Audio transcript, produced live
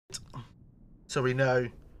so we know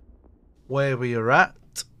where we are at.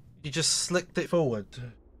 You just slicked it forward.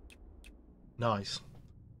 Nice.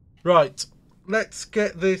 Right, let's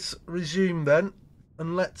get this resumed then,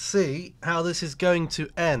 and let's see how this is going to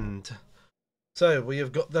end. So we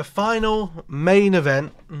have got the final main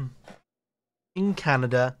event in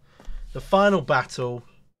Canada, the final battle.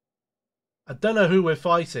 I don't know who we're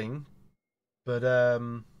fighting, but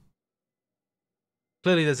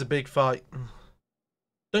clearly there's a big fight.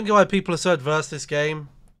 Don't get why people are so adverse to this game.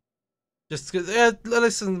 Just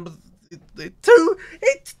listen,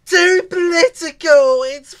 it's too political.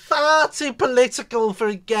 It's far too political for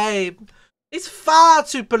a game. It's far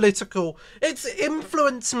too political. It's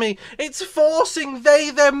influenced me. It's forcing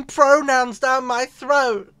they, them pronouns down my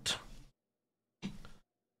throat.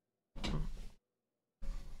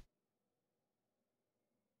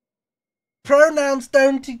 Pronouns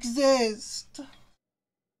don't exist.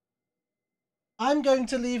 I'm going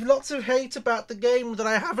to leave lots of hate about the game that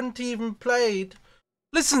I haven't even played.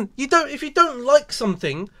 Listen, if you don't like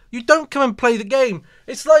something, you don't come and play the game.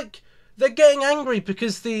 It's like they're getting angry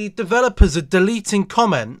because the developers are deleting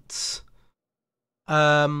comments,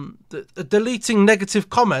 deleting negative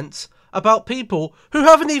comments about people who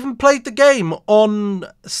haven't even played the game on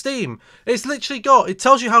Steam. It's literally it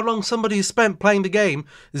tells you how long somebody has spent playing the game,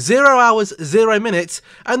 0 hours, 0 minutes,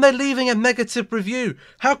 and they're leaving a negative review.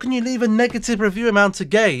 How can you leave a negative review about a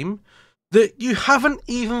game that you haven't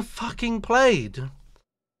even fucking played?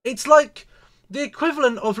 It's like the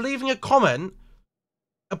equivalent of leaving a comment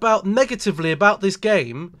negatively about this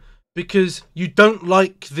game because you don't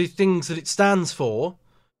like the things that it stands for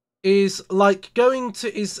is like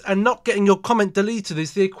and not getting your comment deleted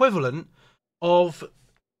is the equivalent of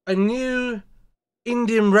a new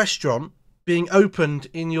Indian restaurant being opened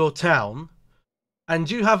in your town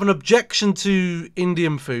and you have an objection to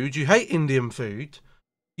Indian food, you hate Indian food,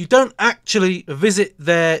 you don't actually visit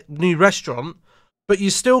their new restaurant, but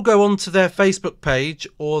you still go onto their Facebook page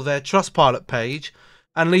or their Trustpilot page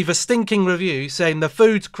and leave a stinking review saying the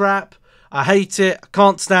food's crap, I hate it, I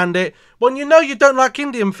can't stand it. When you know you don't like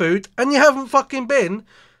Indian food and you haven't fucking been,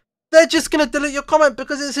 they're just going to delete your comment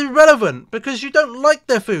because it's irrelevant, because you don't like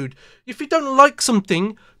their food. If you don't like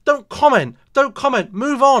something, don't comment. Don't comment.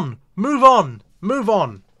 Move on. Move on. Move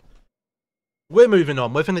on. We're moving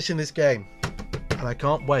on. We're finishing this game. And I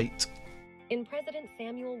can't wait. In President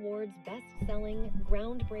Samuel Ward's best-selling,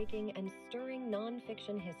 groundbreaking, and stirring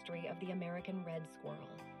non-fiction history of the American red squirrel.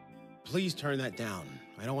 Please turn that down.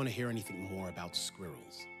 I don't want to hear anything more about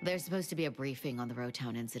squirrels. There's supposed to be a briefing on the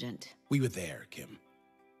Rotown incident. We were there, Kim.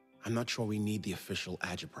 I'm not sure we need the official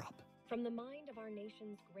agitprop. From the mind of our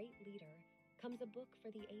nation's great leader comes a book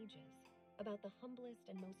for the ages about the humblest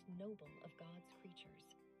and most noble of God's creatures.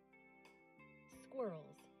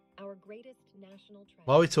 Squirrels, our greatest national treasure.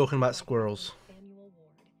 Why are we talking about squirrels? Samuel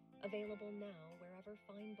Ward, available now wherever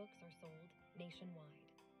fine books are sold nationwide.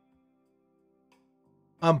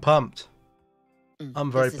 I'm pumped.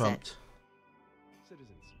 I'm very pumped. Citizens,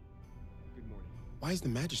 good morning. Why is the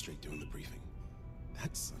magistrate doing the briefing?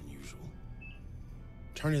 That's unusual.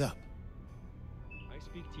 Turn it up. I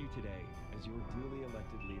speak to you today as your duly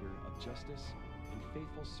elected leader of justice and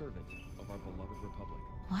faithful servant of our beloved republic.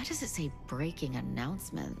 Why does it say breaking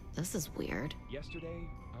announcement? This is weird. Yesterday,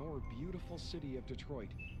 our beautiful city of Detroit,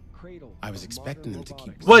 cradle. I was expecting them to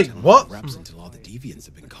keep Wait, what? reps until all the deviants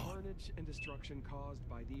have been The caught. carnage and destruction caused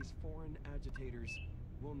by these foreign agitators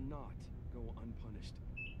will not go unpunished.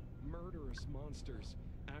 Murderous monsters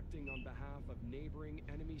acting on behalf of neighboring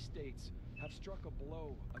enemy states have struck a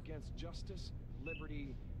blow against justice,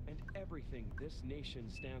 liberty, and everything this nation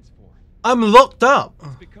stands for. I'm locked up.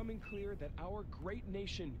 It's becoming clear that our great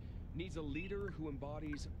nation needs a leader who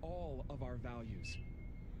embodies all of our values: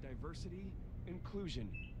 diversity, inclusion,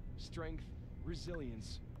 strength,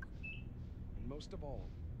 resilience, and most of all,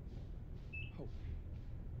 hope.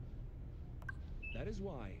 That is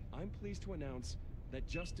why I'm pleased to announce that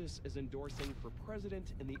Justice is endorsing for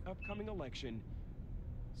president in the upcoming election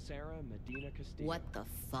Sarah Medina Castillo. What the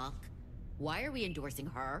fuck? Why are we endorsing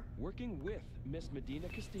her? Working with Miss Medina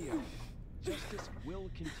Castillo, justice will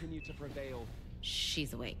continue to prevail.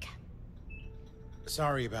 She's awake.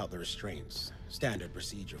 Sorry about the restraints. Standard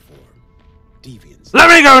procedure for deviants. Let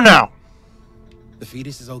me go now. The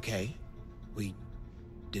fetus is okay. We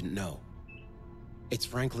didn't know. It's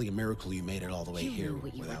frankly a miracle you made it all the way You here knew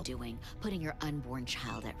what you were doing, putting your unborn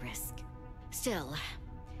child at risk. Still,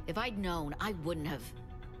 if I'd known, I wouldn't have.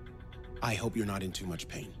 I hope you're not in too much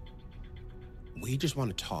pain. We just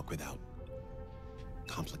want to talk without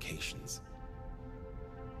complications.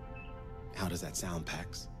 How does that sound,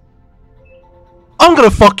 Pax? I'm gonna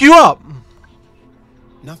fuck you up.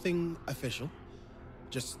 Nothing official.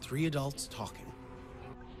 Just 3 adults talking.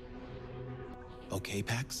 Okay,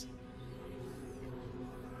 Pax?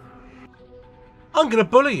 I'm gonna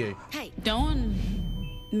bully you. Hey, Don't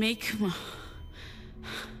make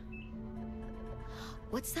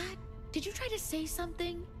what's that? Did you try to say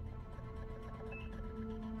something?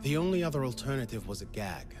 The only other alternative was a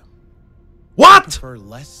gag. I What? prefer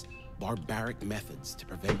less barbaric methods to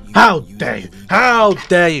prevent you How from using dare you? illegal- How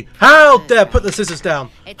dare you? How dare! Put the scissors down.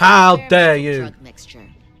 It's a How dare experimental you? Drug mixture.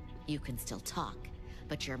 You can still talk,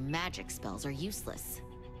 but your magic spells are useless.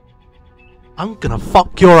 I'm gonna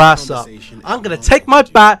fuck your ass up. Conversation I'm gonna is take my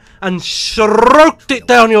long bat and stroke it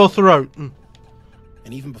down your throat. And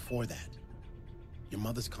even before that, your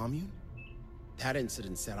mother's commune? That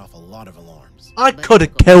incident set off a lot of alarms. I But could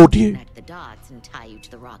have took a while killed to you. Connect the dots and tie you to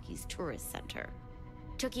the Rockies Tourist Center.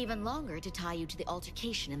 Took even longer to tie you to the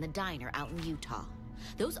altercation in the diner out in Utah.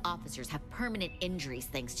 Those officers have permanent injuries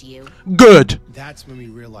thanks to you. Good. That's when we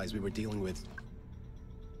realized we were dealing with...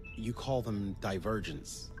 You call them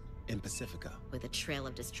divergents in Pacifica. With a trail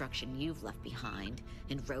of destruction you've left behind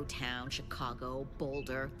in Rotown, Chicago,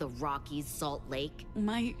 Boulder, the Rockies, Salt Lake.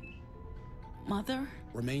 my mother?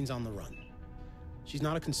 Remains on the run. She's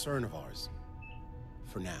not a concern of ours.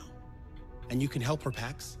 For now. And you can help her,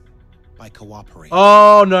 Pax, by cooperating.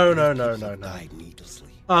 Oh no Those no no people no no. died needlessly.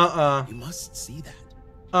 Uh You must see that.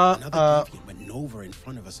 uh Another uh deviant went over in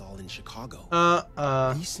front of us all in Chicago.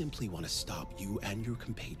 We simply want to stop you and your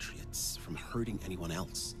compatriots from hurting anyone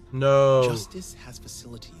else. No Justice has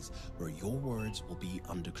facilities where your words will be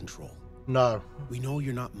under control. no We know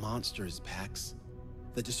you're not monsters, Pax.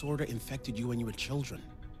 The disorder infected you when you were children.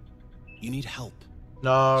 You need help,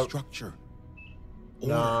 no structure,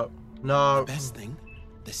 no order. no. The best thing,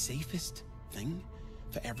 the safest thing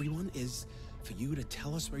for everyone is for you to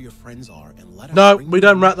tell us where your friends are and let us No, bring we them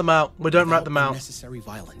don't in rat them out. We don't rat without them out. unnecessary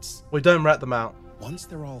violence. We don't rat them out. Once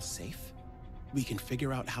they're all safe, we can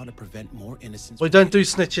figure out how to prevent more innocents. We don't do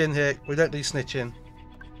snitching here. We don't do snitching.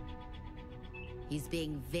 He's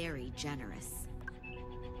being very generous.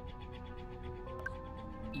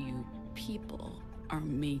 You people are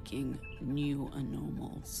making new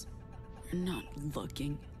anomals. You're not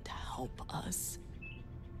looking to help us.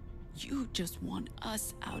 You just want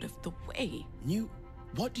us out of the way. You?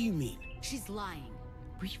 What do you mean? She's lying.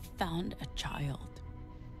 We found a child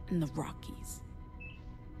in the Rockies.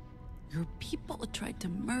 Your people tried to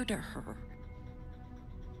murder her.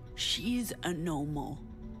 She's a nomal.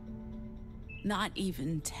 Not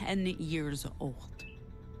even 10 years old.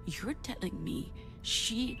 You're telling me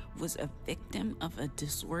she was a victim of a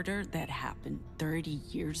disorder that happened 30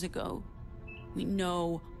 years ago? We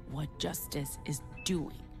know what justice is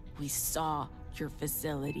doing. We saw your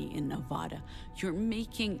facility in Nevada. You're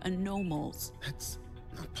making anomals. That's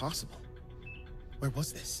not possible. Where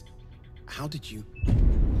was this? How did you...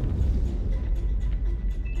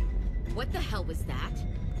 What the hell was that?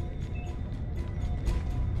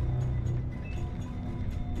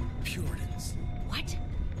 Puritans. What?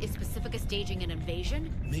 Is Pacifica staging an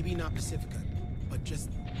invasion? Maybe not Pacifica, but just...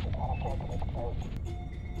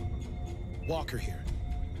 Walker here.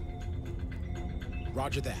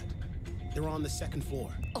 Roger that. They're on the 2nd floor.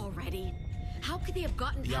 Already? How could they have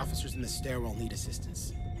gotten The past- officers in the stairwell need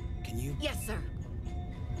assistance. Can you... Yes, sir.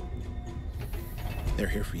 They're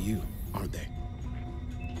here for you, aren't they?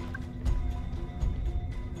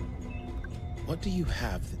 What do you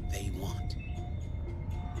have that they want?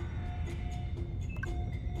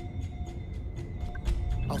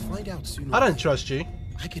 I'll find out sooner. I don't trust you.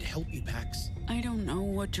 I could help you, Pax. I don't know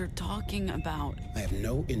what you're talking about. I have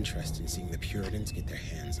no interest in seeing the Puritans get their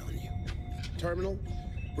hands on you. Terminal,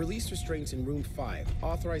 release restraints in room 5.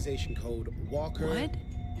 Authorization code Walker. What?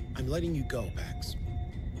 I'm letting you go, Pax.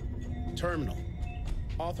 Terminal,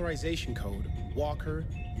 authorization code Walker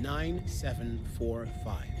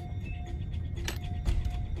 9745.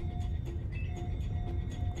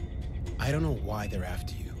 I don't know why they're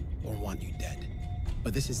after you or want you dead,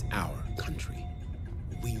 but this is our country.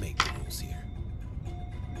 We make the rules here.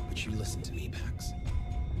 But you listen to me, Pax.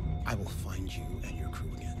 I will find you and your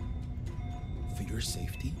crew again. For your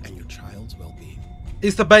safety and your child's well-being.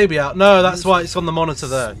 Is the baby out? No, that's why it's on the monitor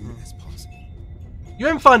there. As soon as possible. You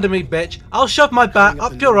ain't finding me, bitch. I'll shove my bat Coming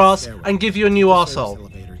up the your north ass stairwell. and give you a new The service arsehole.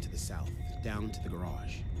 elevator to the south, down to the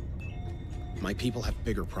garage. My people have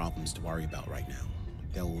bigger problems to worry about right now.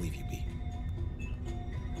 They'll leave you be.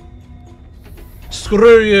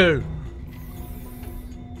 Screw you.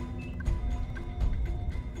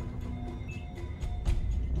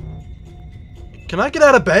 Can I get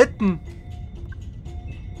out of bed?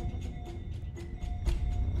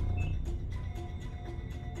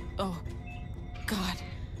 Oh, God.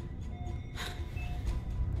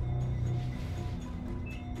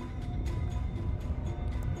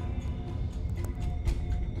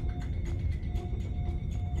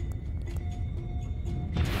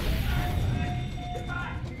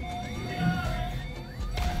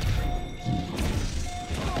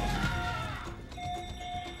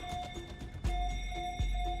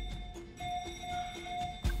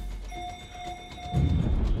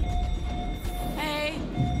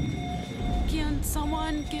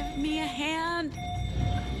 Someone give me a hand.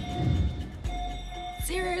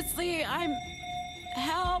 Seriously, I'm...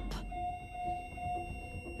 Help.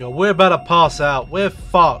 Yo, we're about to pass out. We're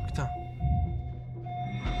fucked.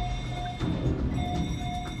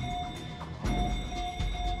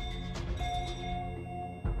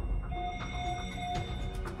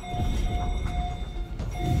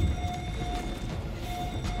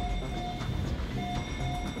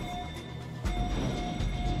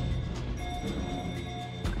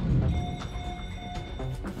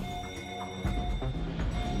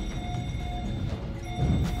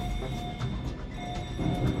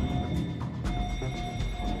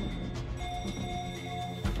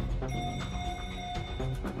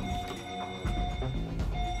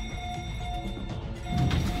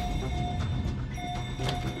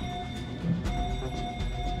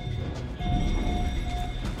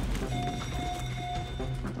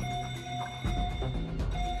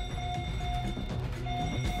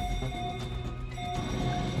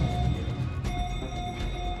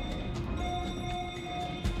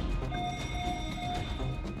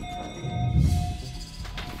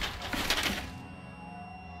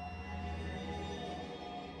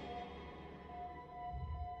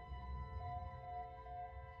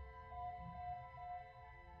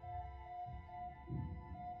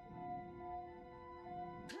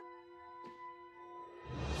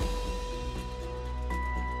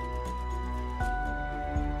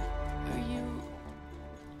 Are you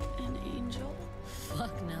an angel?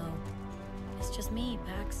 Fuck no. It's just me,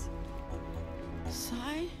 Pax.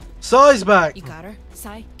 Sai? Sai's back. You got her?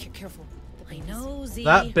 Sai, careful. I know, Z.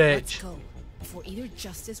 That Let's bitch. go. Before either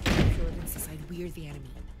justice or the Puritans decide we're the enemy.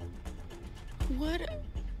 What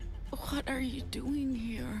are you doing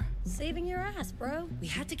here? Saving your ass, bro. We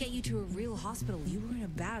had to get you to a real hospital. You were in a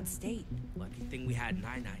bad state. Lucky thing we had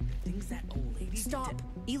 9-9. Things that old lady Stop!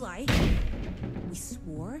 did. Eli! We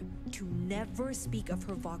swore to never speak of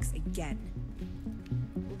her Vox again.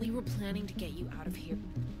 We were planning to get you out of here.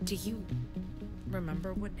 Do you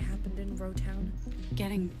remember what happened in Rowtown?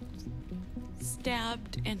 Getting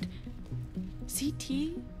stabbed and...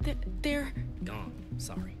 CT? They're... Gone.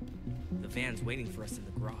 Sorry. The van's waiting for us in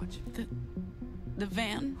the garage. The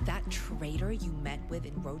van? That traitor you met with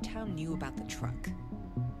in Rowtown knew about the truck.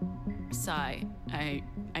 Sai, I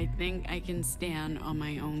think I can stand on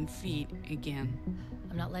my own feet again.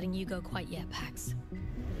 I'm not letting you go quite yet, Pax.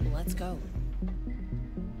 Let's go.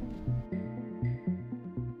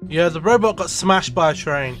 Yeah, the robot got smashed by a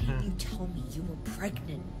train. You tell me you were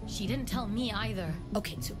pregnant. She didn't tell me either.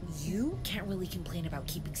 Okay, so you can't really complain about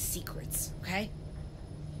keeping secrets, okay?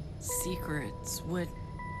 Secrets? What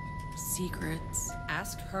secrets?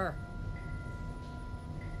 Ask her.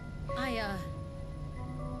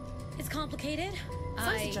 It's complicated.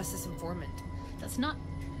 Sai's a justice informant. That's not...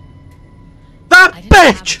 That I didn't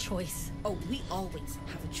have a bitch! choice. Oh, we always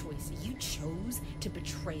have a choice. You chose to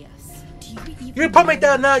betray us. Do you even You put me know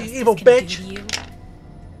down what now, you justice evil can do bitch. to you?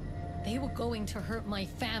 They were going to hurt my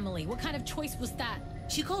family. What kind of choice was that?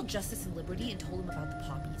 She called Justice and Liberty and told them about the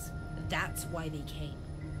poppies. That's why they came.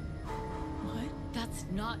 What? That's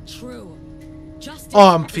not true. Justice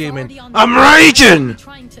Oh, I'm was fuming. already on I'm the ground, raging!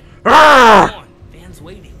 trying to... Come Arrgh! on. Van's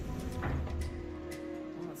waiting.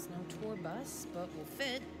 Well, it's no tour bus, but we'll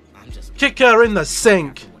fit. I'm just... Kick her in the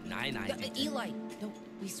sink. What 9-9 did. Eli, no,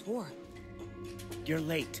 we swore. You're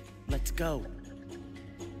late. Let's go.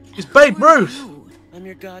 It's Babe Who are Ruth. you? I'm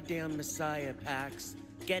your goddamn messiah, Pax.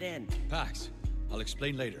 Get in. Pax, I'll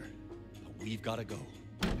explain later. But we've gotta go.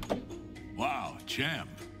 Wow, champ.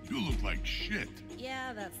 You look like shit.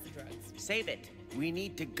 Yeah, that's the drugs. Save it. We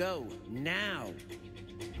need to go now.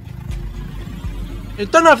 You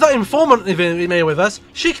don't have that informant in here with us.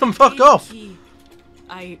 She can fuck off. Key.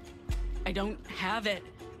 I don't have it.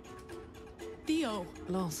 Theo.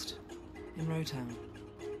 Lost. In Rowtown.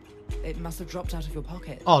 It must have dropped out of your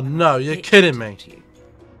pocket. Oh no, you're It kidding took me. to you.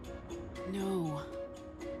 No.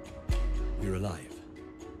 We're alive.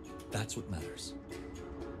 That's what matters.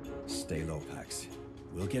 Stay low, Pax.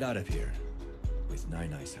 We'll get out of here. With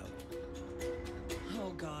Nine-Nine's help.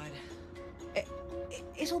 Oh, God.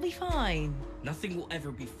 It'll be fine. Nothing will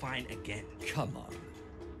ever be fine again. Come on.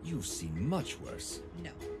 You've seen much worse.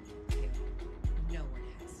 No. No one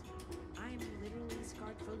has. I'm literally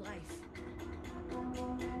scarred for life.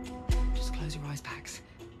 Just close your eyes, Pax.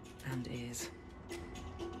 And ears.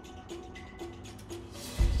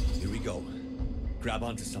 Here we go. Grab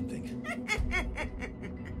onto something.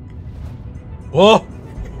 Whoa.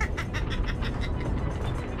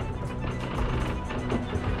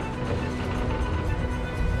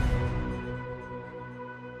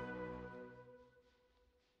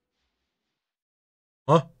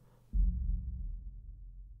 Huh?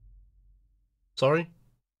 Sorry?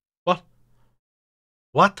 What?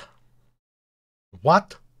 What?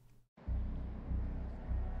 What?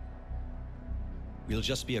 We'll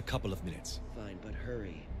just be a couple of minutes. Fine, but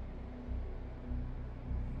hurry.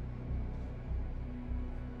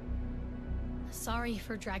 Sorry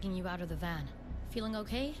for dragging you out of the van. Feeling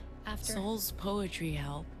okay after? Soul's poetry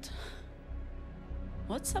helped.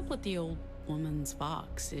 What's up with the old woman's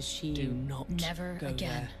box? Is she... Do not Never go again.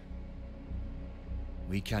 there.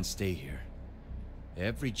 We can't stay here.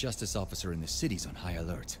 Every justice officer in the city's on high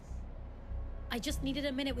alert. I just needed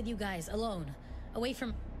a minute with you guys, alone. Away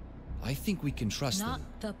from... I think we can trust them.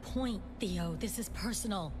 Not the point, Theo. This is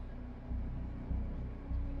personal.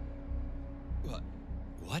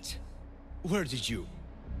 What? Where did you...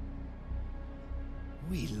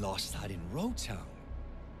 We lost that in Roadtown.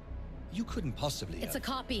 You couldn't possibly It's a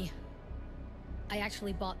copy. I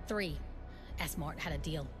actually bought 3. S-Mart had a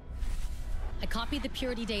deal. I copied the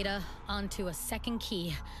purity data onto a second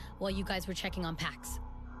key while you guys were checking on packs.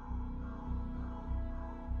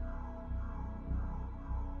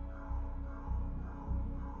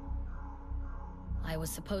 I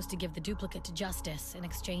was supposed to give the duplicate to Justice in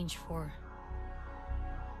exchange for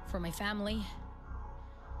my family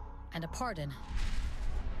and a pardon.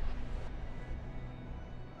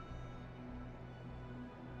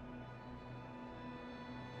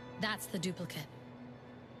 That's the duplicate.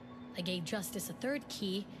 I gave Justice a 3rd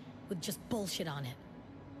key with just bullshit on it.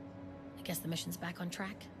 I guess the mission's back on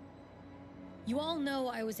track. You all know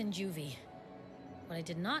I was in juvie. What I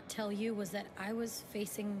did not tell you was that I was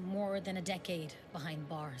facing more than a decade behind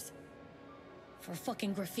bars. For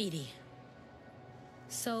fucking graffiti.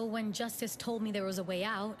 So when Justice told me there was a way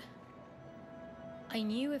out, I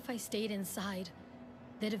knew if I stayed inside,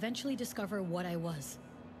 they'd eventually discover what I was.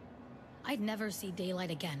 I'd never see daylight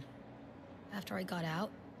again. After I got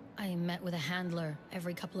out, I met with a handler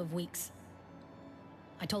every couple of weeks.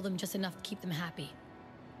 I told them just enough to keep them happy.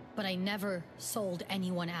 But I never sold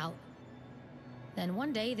anyone out. Then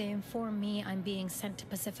one day they informed me I'm being sent to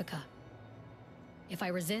Pacifica. If I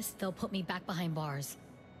resist, they'll put me back behind bars.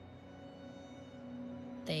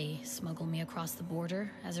 They smuggled me across the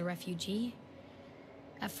border as a refugee.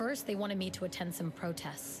 At first, they wanted me to attend some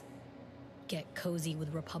protests. Get cozy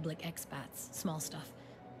with Republic expats, small stuff.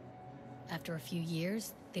 After a few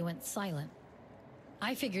years, they went silent.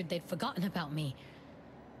 I figured they'd forgotten about me.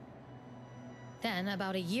 Then,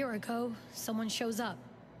 about a year ago, someone shows up.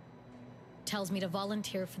 Tells me to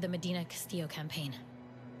volunteer for the Medina Castillo campaign.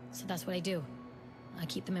 So that's what I do. I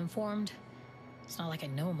keep them informed. It's not like I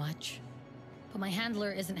know much. But my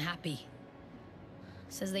handler isn't happy.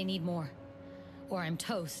 Says they need more. Or I'm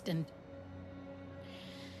toast, and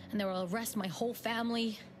they'll arrest my whole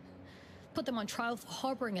family. Put them on trial for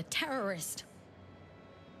harboring a terrorist.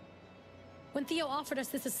 When Theo offered us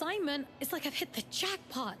this assignment, it's like I've hit the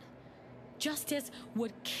jackpot. Justice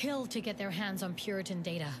would kill to get their hands on Puritan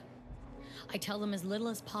data. I tell them as little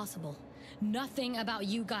as possible. Nothing about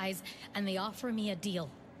you guys, and they offer me a deal.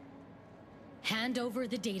 Hand over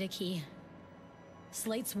the data key.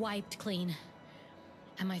 Slate's wiped clean.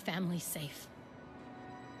 And my family's safe.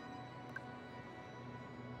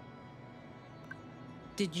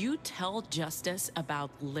 Did you tell Justice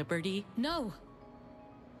about Liberty? No.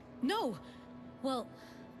 No. Well,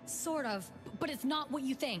 sort of, but it's not what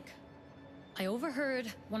you think. I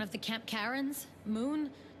overheard one of the Camp Karens,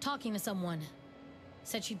 Moon, talking to someone.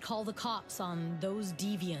 Said she'd call the cops on those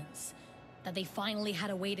deviants. That they finally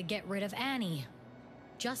had a way to get rid of Annie.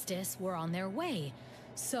 Justice were on their way.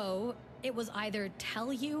 So, it was either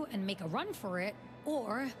tell you and make a run for it,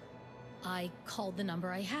 or I called the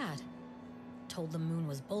number I had. Told them Moon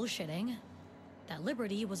was bullshitting. That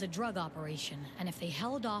Liberty was a drug operation, and if they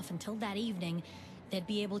held off until that evening, they'd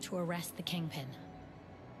be able to arrest the Kingpin.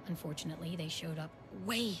 Unfortunately, they showed up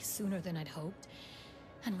way sooner than I'd hoped,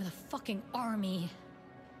 and with a fucking army.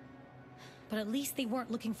 But at least they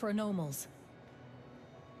weren't looking for anomals.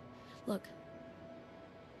 Look,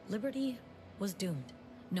 Liberty was doomed,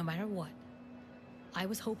 no matter what. I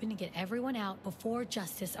was hoping to get everyone out before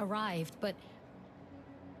Justice arrived, but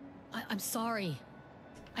I'm sorry.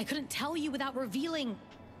 I couldn't tell you without revealing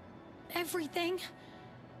everything.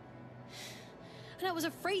 And I was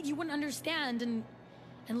afraid you wouldn't understand and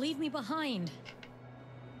leave me behind.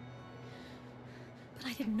 But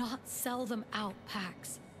I did not sell them out,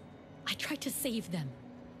 Pax. I tried to save them.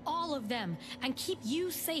 All of them. And keep you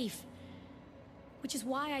safe. Which is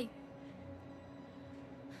why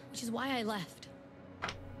I left.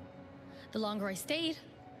 The longer I stayed,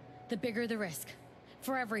 the bigger the risk.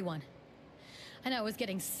 For everyone. And I was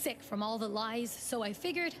getting sick from all the lies, so I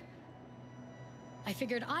figured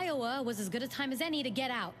Iowa was as good a time as any to get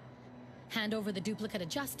out. hand over the duplicate of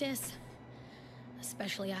justice,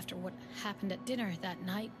 especially after what happened at dinner that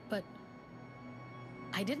night, but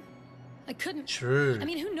I didn't. I couldn't. True. I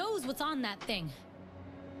mean, who knows what's on that thing?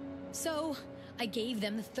 So, I gave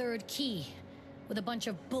them the third key with a bunch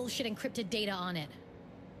of bullshit encrypted data on it.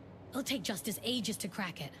 It'll take Justice ages to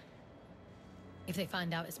crack it. If they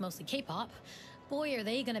find out it's mostly K-pop, boy, are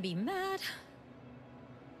they gonna be mad.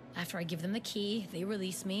 After I give them the key, they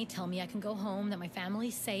release me, tell me I can go home, that my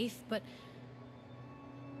family's safe, but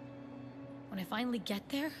when I finally get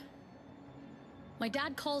there, my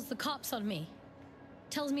dad calls the cops on me.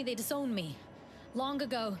 Tells me they disowned me long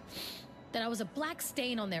ago, that I was a black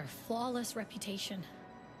stain on their flawless reputation.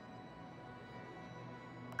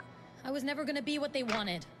 I was never gonna be what they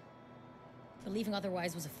wanted. Believing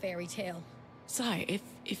otherwise was a fairy tale. Sai,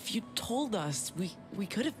 if you told us, we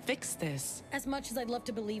could have fixed this. As much as I'd love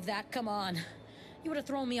to believe that, come on. You would have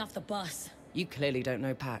thrown me off the bus. You clearly don't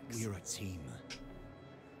know Pax. We're a team.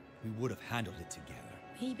 We would have handled it together.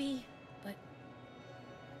 Maybe, but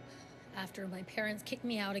after my parents kicked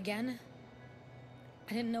me out again,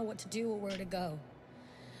 I didn't know what to do or where to go.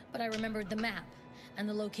 But I remembered the map and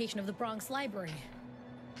the location of the Bronx Library.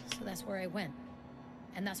 So that's where I went.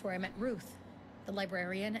 And that's where I met Ruth, the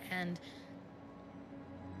librarian, and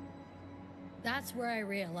that's where I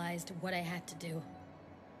realized what I had to do.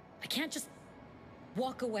 I can't just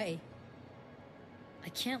walk away. I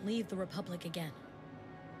can't leave the Republic again.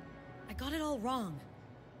 I got it all wrong.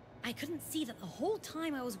 I couldn't see that the whole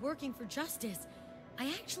time I was working for justice, I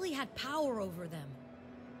actually had power over them.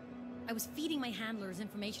 I was feeding my handlers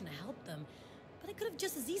information to help them, but I could have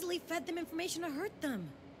just as easily fed them information to hurt them.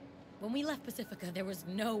 When we left Pacifica, there was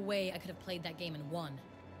no way I could have played that game and won.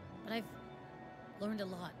 But I've learned a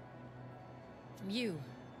lot. From you,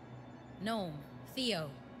 Gnome, Theo.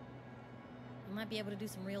 We might be able to do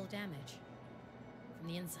some real damage. From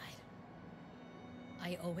the inside.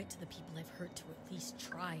 I owe it to the people I've hurt to at least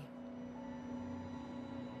try.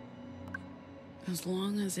 As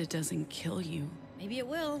long as it doesn't kill you. Maybe it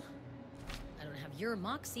will. I don't have your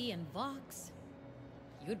moxie and Vox.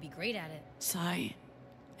 You'd be great at it. Sai,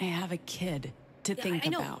 I have a kid to think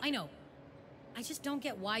about. I know. I just don't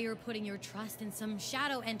get why you're putting your trust in some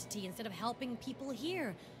shadow entity instead of helping people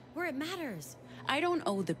here, where it matters. I don't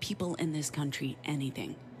owe the people in this country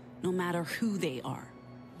anything, no matter who they are.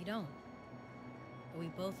 You don't. But we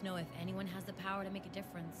both know if anyone has the power to make a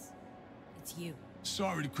difference, it's you.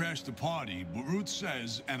 Sorry to crash the party, but Ruth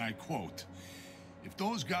says, and I quote, "If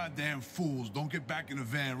those goddamn fools don't get back in the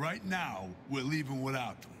van right now, we're leaving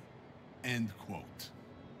without them." End quote.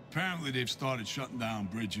 Apparently they've started shutting down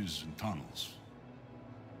bridges and tunnels.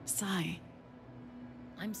 Sai.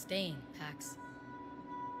 I'm staying, Pax.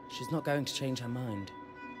 She's not going to change her mind.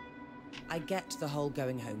 I get the whole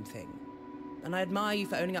going home thing. And I admire you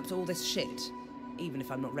for owning up to all this shit, even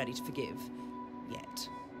if I'm not ready to forgive. Yet.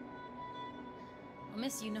 I'll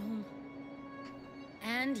miss you, Gnome.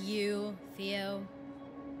 And you, Theo.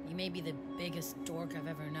 You may be the biggest dork I've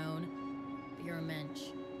ever known, but you're a mensch.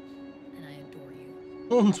 And I adore you.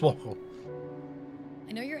 Hornswoggle.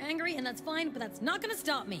 I know you're angry, and that's fine, but that's not gonna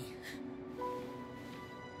stop me.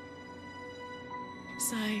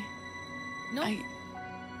 Sai. No.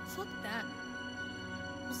 Fuck that.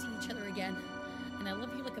 We'll see each other again. And I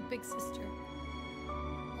love you like a big sister.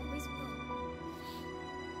 Always will.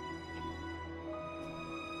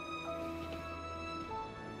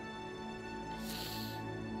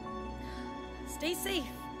 Stay safe.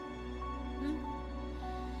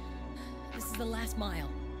 This is the last mile.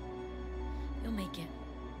 You'll make it.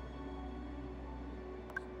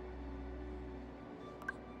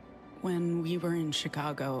 When we were in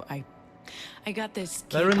Chicago, I got this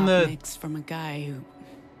They're in K-pop the- mix from a guy who...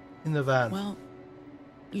 In the van. Well,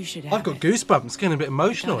 you should have I've got it. goosebumps. Getting a bit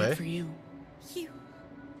emotional I got here. it for you. You...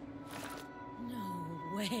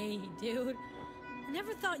 No way, dude. I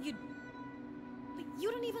never thought you'd... But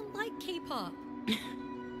you don't even like K-pop.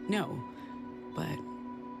 No, but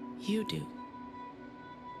you do.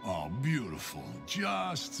 Oh, beautiful.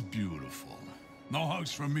 Just beautiful. No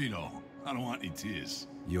hugs from me, though. I don't want any tears.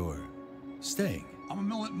 You're staying. I'm a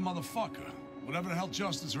militant motherfucker. Whatever the hell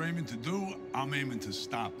Justice are aiming to do, I'm aiming to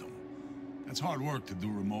stop them. That's hard work to do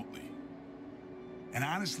remotely. And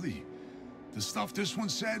honestly, the stuff this one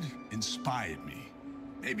said inspired me.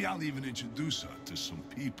 Maybe I'll even introduce her to some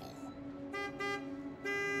people.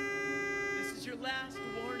 This is your last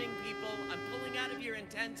warning, people. I'm pulling out of here in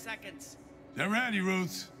 10 seconds. They're ready,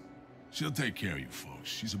 Ruth. She'll take care of you folks.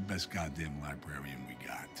 She's the best goddamn librarian we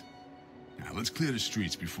got. Now, let's clear the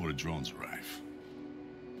streets before the drones arrive.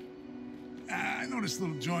 I know this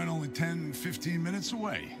little joint only 10, 15 minutes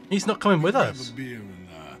away. He's not coming with Grab us. a beer and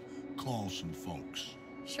call some folks.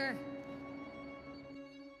 Sure.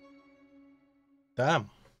 Damn.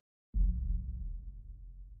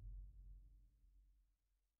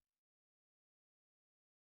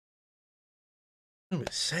 Oh,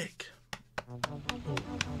 it's sick.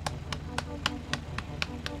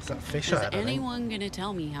 Is that fish Is I had, I think? anyone gonna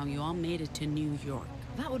tell me how you all made it to New York?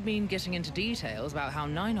 That would mean getting into details about how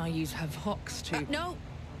Nine used her Vox to... No!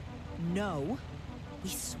 No. We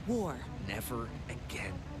swore. Never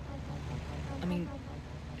again. I mean,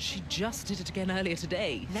 she just did it again earlier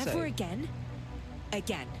today. Never so... again.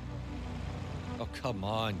 Again. Oh, come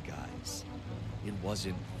on, guys. It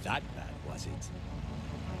wasn't that bad, was it?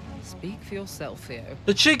 Speak for yourself, Theo.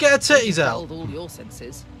 Did she get her titties out? Held all your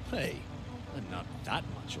senses. Hey, I'm not that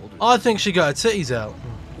much older. I think she got her titties out.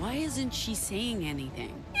 Why isn't she saying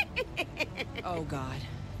anything? Oh God,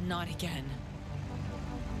 not again.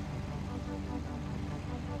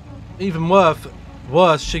 Even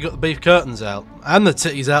worse, she got the beef curtains out and the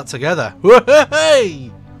titties out together.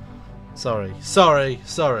 Hey! Sorry.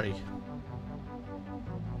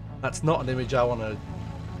 That's not an image I want to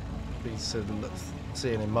be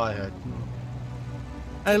seeing in my head.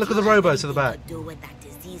 Hey, look at the robots at the back. Do with that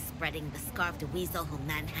disease-spreading, bescarfed weasel who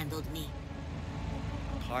manhandled me.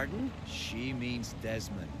 Pardon? She means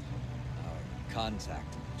Desmond, our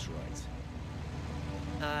contact in Detroit.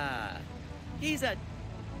 Ah, he's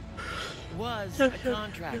was a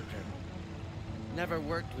contractor. Never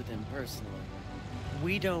worked with him personally.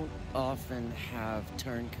 We don't often have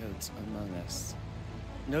turncoats among us.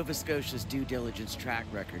 Nova Scotia's due diligence track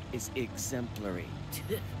record is exemplary.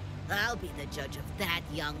 I'll be the judge of that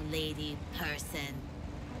young lady person.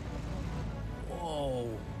 Whoa.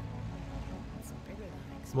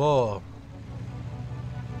 Whoa.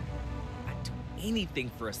 I'd do anything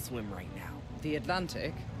for a swim right now. The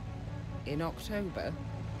Atlantic? In October?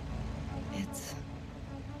 It's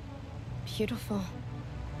beautiful.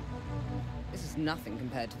 This is nothing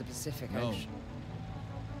compared to the Pacific No. Ocean.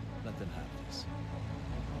 Let them have this.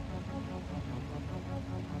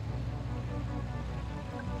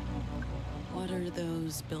 What are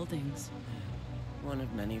those buildings? One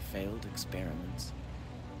of many failed experiments.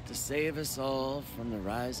 To save us all from the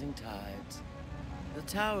rising tides. The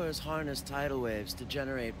towers harness tidal waves to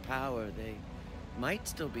generate power. They might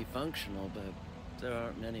still be functional, but there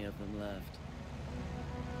aren't many of them left.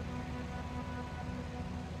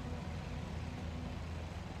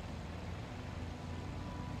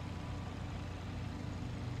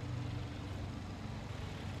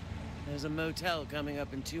 There's a motel coming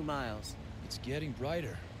up in 2 miles. It's getting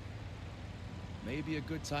brighter. Maybe a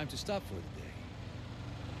good time to stop for the day.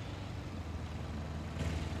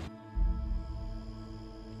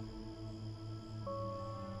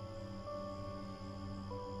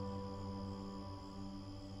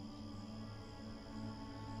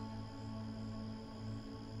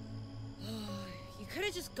 You could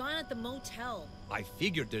have just gone at the motel. I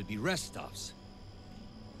figured there'd be rest stops.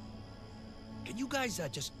 Can you guys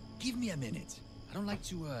just give me a minute? I don't like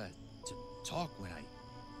to talk when I...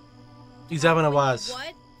 He's having a waz.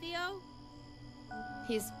 What, Theo?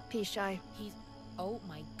 He's pee shy. He's... Oh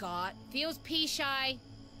my God. Theo's pee shy.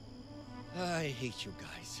 I hate you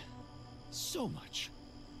guys. So much.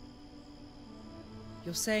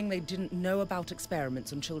 You're saying they didn't know about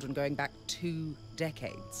experiments on children going back 2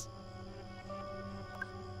 decades?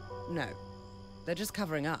 No. They're just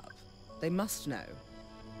covering up. They must know.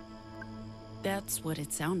 That's what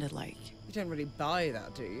it sounded like. You don't really buy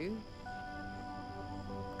that, do you?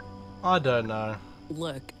 I don't know.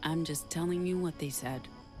 Look, I'm just telling you what they said.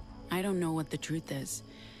 I don't know what the truth is.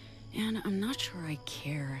 And I'm not sure I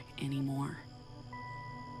care anymore.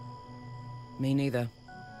 Me neither.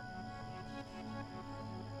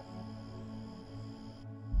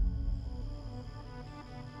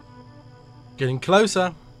 Getting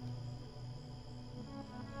closer.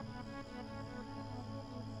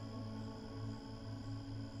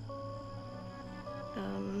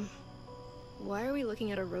 Why are we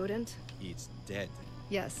looking at a rodent? It's dead.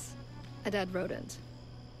 Yes, a dead rodent.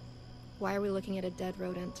 Why are we looking at a dead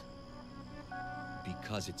rodent?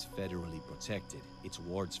 Because it's federally protected. It's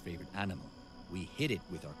Ward's favorite animal. We hit it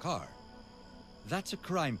with our car. That's a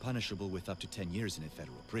crime punishable with up to 10 years in a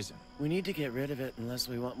federal prison. We need to get rid of it unless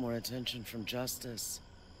we want more attention from justice.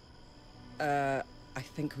 I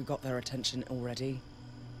think we got their attention already.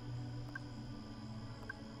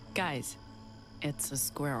 Guys, it's a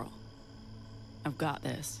squirrel. I've got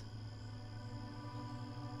this.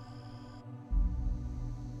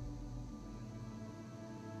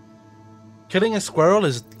 Killing a squirrel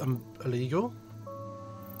is illegal?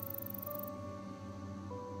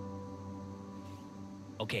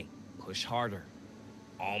 Okay, push harder.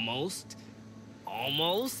 Almost.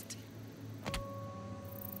 Almost.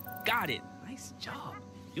 Got it. Nice job.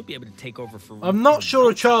 You'll be able to take over for... I'm not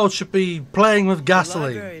sure a child should be playing with The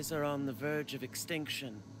gasoline. libraries are on the verge of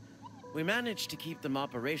extinction. We managed to keep them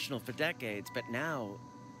operational for decades, but now...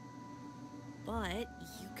 But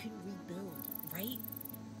you can rebuild, right?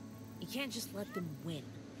 You can't just let them win.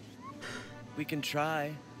 We can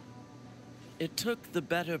try. It took the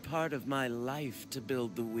better part of my life to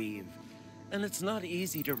build the Weave, and it's not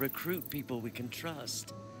easy to recruit people we can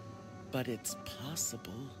trust. But it's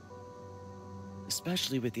possible.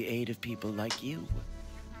 Especially with the aid of people like you.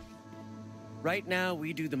 Right now,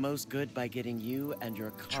 we do the most good by getting you and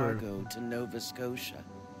your cargo to Nova Scotia.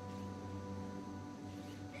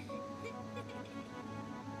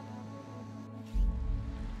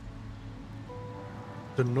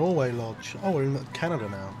 The Norway Lodge. Oh, we're in Canada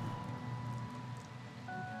now.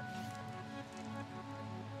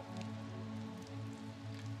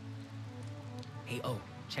 Hey, oh,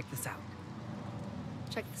 check this out.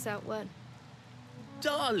 Check this out, what?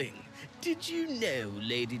 Darling, did you know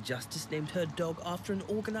Lady Justice named her dog after an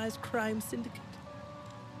organized crime syndicate?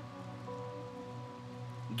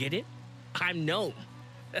 Get it? I'm Gnome.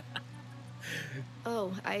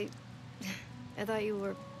 Oh, I thought you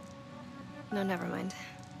were... No, never mind.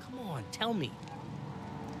 Come on, tell me.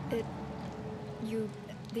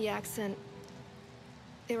 The accent,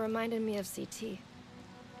 it reminded me of CT.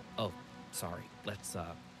 Oh, sorry. Let's,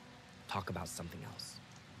 talk about something else.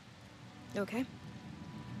 Okay.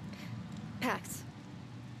 Pax,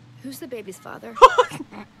 who's the baby's father?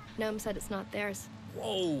 Gnome said it's not theirs.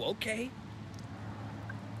 Whoa, okay.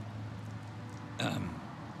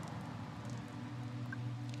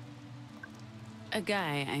 A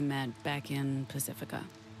guy I met back in Pacifica.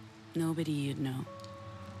 Nobody you'd know.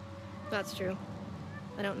 That's true.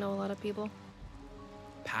 I don't know a lot of people.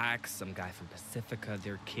 Pax, some guy from Pacifica,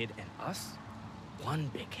 their kid, and us. One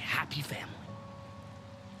big happy family.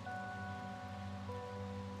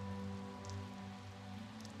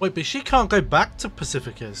 Wait, but she can't go back to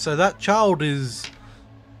Pacifica, so that child is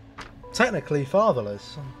technically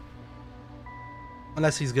fatherless.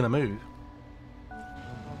 Unless he's gonna move.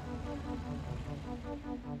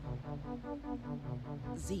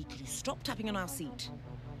 Z, could you stop tapping on our seat?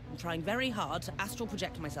 I'm trying very hard to astral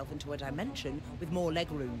project myself into a dimension with more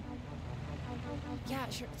legroom. Yeah,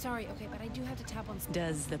 sure. Sorry, okay, but I do have to tap on...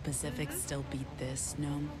 Does the Pacific still beat this,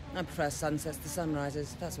 Gnome? I prefer sunsets to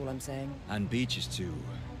sunrises, that's all I'm saying. And beaches too.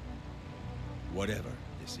 Whatever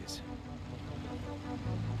this is.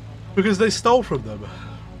 Because they stole from them.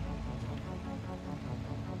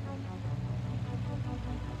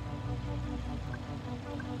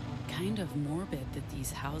 Kind of morbid that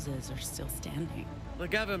these houses are still standing. The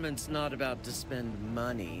government's not about to spend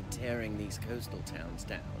money tearing these coastal towns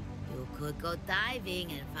down. You could go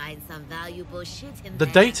diving and find some valuable shit in The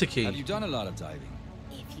there. data key. Have you done a lot of diving?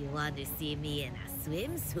 If you want to see me in a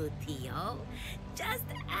swimsuit, Theo, just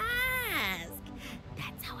ask.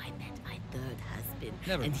 That's how I met my third husband.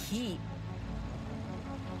 Never and mind. he...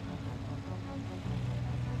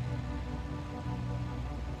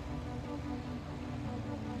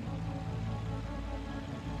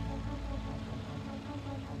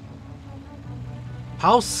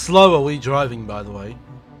 How slow are we driving, by the way?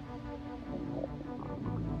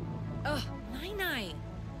 Ugh, Nai-Nai.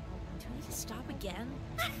 Do we need to stop again?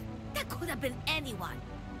 That could have been anyone.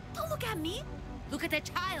 Don't look at me. Look at the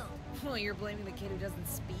child. Well, you're blaming the kid who doesn't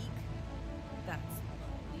speak? That's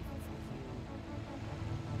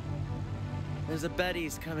There's a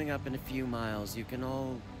Betty's coming up in a few miles. You can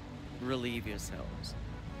all relieve yourselves.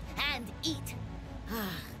 And eat.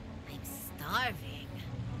 I'm starving.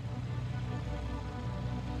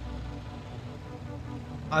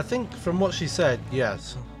 I think from what she said,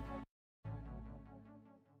 yes.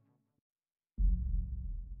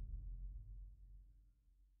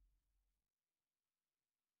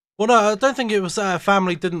 Well, no, I don't think it was that her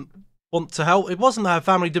family didn't want to help. It wasn't that her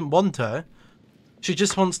family didn't want her. She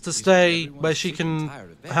just wants to stay where she can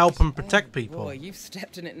help and protect people. Boy, you've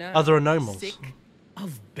stepped in it now. Other anomals. Sick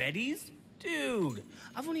of Betty's? Dude,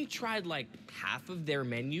 I've only tried like half of their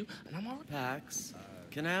menu, and I'm already... Pax,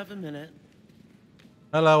 can I have a minute?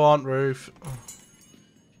 Hello, Aunt Ruth.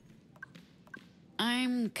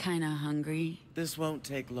 I'm kinda hungry. This won't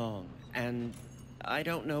take long, and I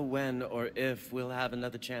don't know when or if we'll have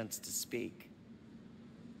another chance to speak.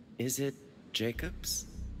 Is it Jacobs?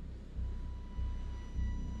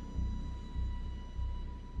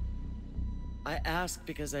 I ask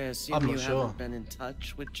because I assume I'm you not sure. haven't been in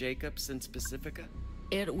touch with Jacob since Pacifica?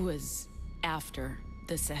 It was after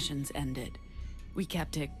the sessions ended. We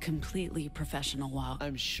kept it completely professional while...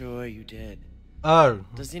 I'm sure you did. Oh.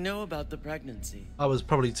 Does he know about the pregnancy? I was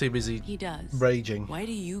probably too busy He does. raging. Why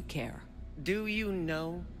do you care? Do you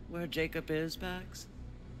know where Jacob is, Pax?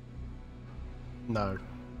 No.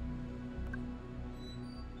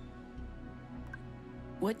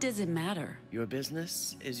 What does it matter? Your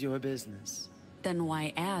business is your business. Then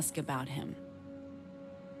why ask about him?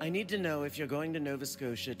 I need to know if you're going to Nova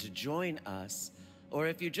Scotia to join us, or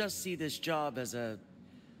if you just see this job as a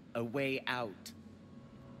way out.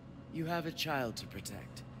 You have a child to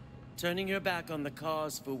protect. Turning your back on the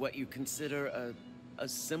cause for what you consider a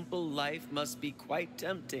simple life must be quite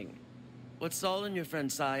tempting. What Saul and your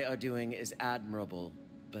friend Sai are doing is admirable,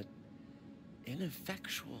 but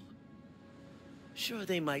ineffectual. Sure,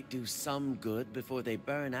 they might do some good before they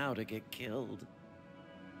burn out or get killed.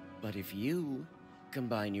 But if you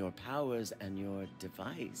combine your powers and your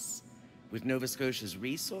device with Nova Scotia's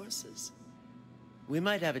resources, we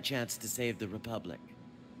might have a chance to save the Republic.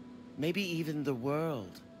 Maybe even the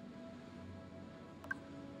world.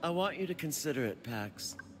 I want you to consider it,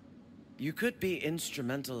 Pax. You could be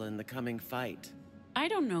instrumental in the coming fight. I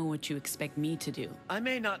don't know what you expect me to do. I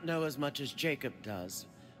may not know as much as Jacob does,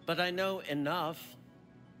 but I know enough.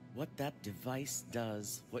 What that device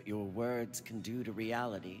does, what your words can do to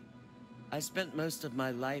reality. I spent most of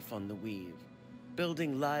my life on the Weave,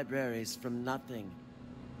 building libraries from nothing.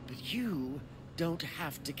 But you don't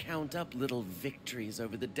have to count up little victories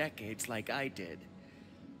over the decades like I did.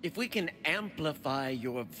 If we can amplify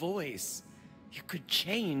your voice, you could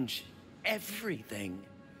change everything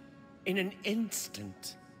in an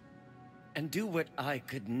instant. And do what I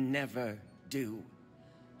could never do.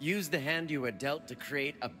 Use the hand you were dealt to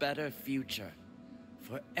create a better future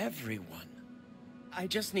for everyone. I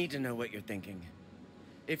just need to know what you're thinking.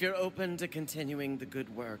 If you're open to continuing the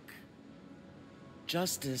good work.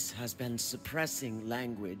 Justice has been suppressing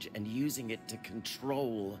language and using it to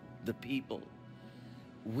control the people.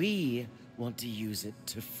 We want to use it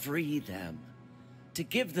to free them, to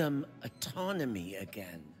give them autonomy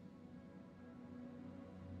again.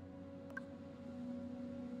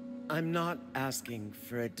 I'm not asking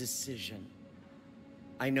for a decision.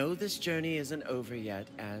 I know this journey isn't over yet,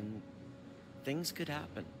 and things could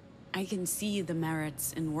happen. I can see the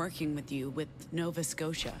merits in working with you with Nova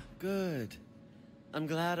Scotia. Good. I'm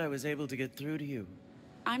glad I was able to get through to you.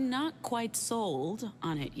 I'm not quite sold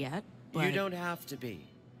on it yet, but... You don't have to be.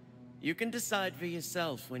 You can decide for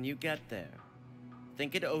yourself when you get there.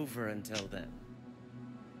 Think it over until then.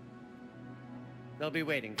 They'll be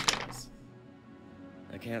waiting for us.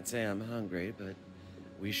 I can't say I'm hungry, but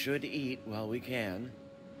we should eat while we can.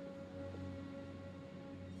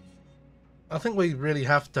 I think we really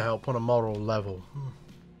have to help on a moral level.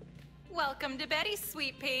 Welcome to Betty's,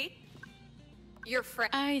 sweet pea. Your friend.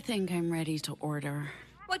 I think I'm ready to order.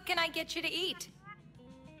 What can I get you to eat?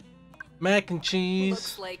 Mac and cheese.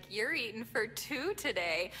 Looks like you're eating for two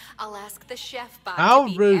today. I'll ask the chef bot How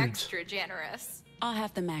to be rude. extra generous. I'll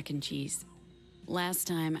have the mac and cheese. Last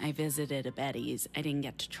time I visited a Betty's, I didn't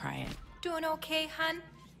get to try it. Doing okay, hun?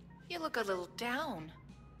 You look a little down.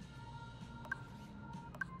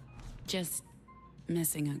 Just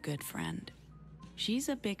missing a good friend. She's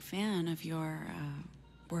a big fan of your,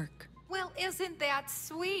 work. Well, isn't that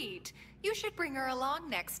sweet? You should bring her along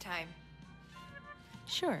next time.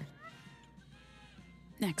 Sure.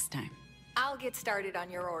 Next time. I'll get started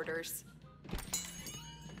on your orders.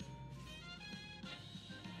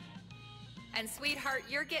 And sweetheart,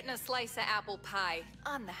 you're getting a slice of apple pie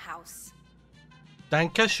on the house.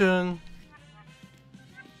 Dankeschön.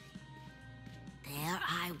 There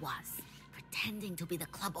I was, pretending to be the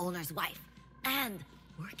club owner's wife, and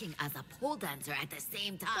working as a pole dancer at the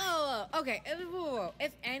same time. Oh, okay. Whoa.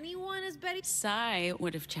 If anyone is Betty... Sai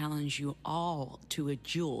would have challenged you all to a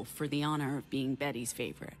duel for the honor of being Betty's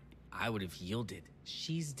favorite. I would have yielded.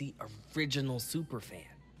 She's the original superfan.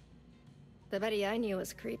 The Betty I knew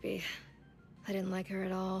was creepy. I didn't like her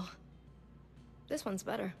at all. This one's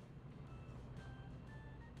better.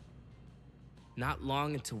 Not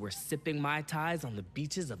long until we're sipping Mai Tais on the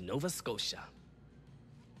beaches of Nova Scotia.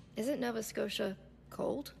 Isn't Nova Scotia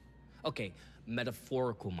cold? Okay,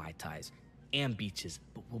 metaphorical Mai Tais and beaches,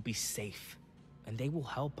 but we'll be safe. And they will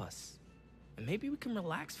help us. And maybe we can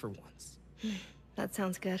relax for once. That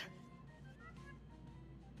sounds good.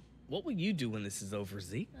 What will you do when this is over,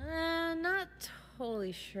 Z? Not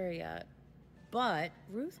totally sure yet. But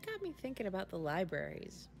Ruth got me thinking about the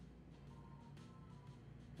libraries.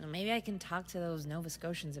 Well, maybe I can talk to those Nova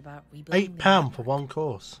Scotians about rebuilding £8 for one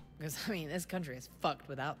course. Because, I mean, this country is fucked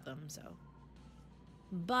without them, so.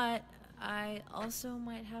 But I also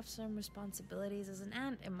might have some responsibilities as an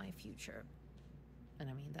aunt in my future. And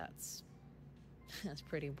I mean, that's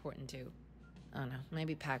pretty important too. I don't know.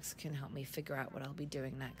 Maybe Pax can help me figure out what I'll be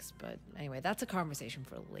doing next. But anyway, that's a conversation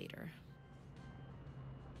for later.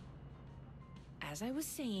 As I was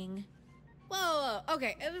saying... Whoa.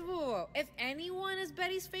 Okay. Whoa. If anyone is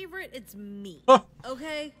Betty's favorite, it's me.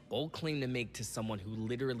 Okay? Bold claim to make to someone who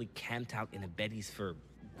literally camped out in a Betty's for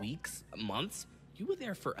weeks, months? You were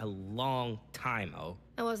there for a long time, Oh.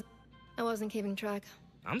 I wasn't keeping track.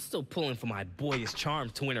 I'm still pulling for my boyish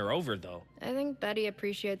charms to win her over, though. I think Betty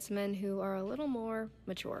appreciates men who are a little more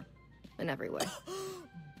mature in every way.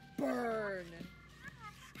 Burn.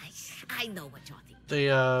 I know what you're thinking.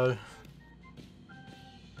 The,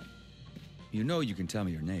 You know you can tell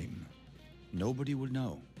me your name. Nobody would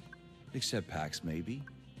know. Except Pax, maybe.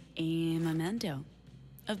 A memento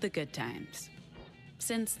of the good times.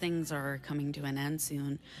 Since things are coming to an end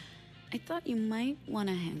soon, I thought you might want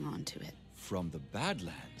to hang on to it. From the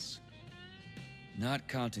Badlands. Not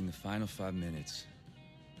counting the final 5 minutes.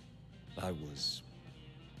 That was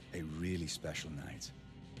a really special night.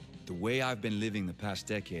 The way I've been living the past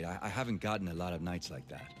decade, I haven't gotten a lot of nights like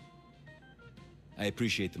that. I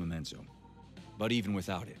appreciate the memento. But even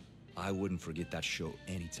without it, I wouldn't forget that show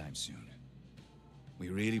anytime soon. We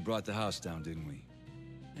really brought the house down, didn't we?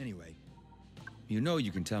 Anyway, you know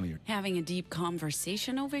you can tell me your... Having a deep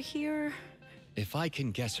conversation over here? If I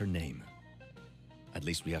can guess her name, at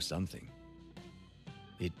least we have something.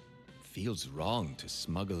 It feels wrong to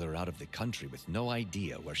smuggle her out of the country with no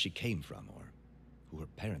idea where she came from or who her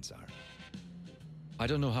parents are. I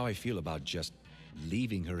don't know how I feel about just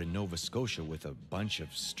leaving her in Nova Scotia with a bunch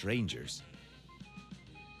of strangers.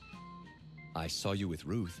 I saw you with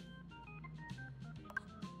Ruth.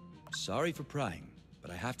 Sorry for prying,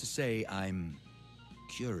 but I have to say I'm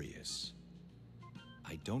curious.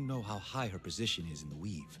 I don't know how high her position is in the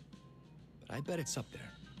Weave, but I bet it's up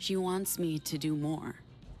there. She wants me to do more.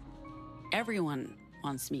 Everyone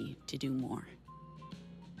wants me to do more.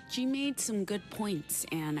 She made some good points,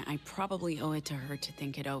 and I probably owe it to her to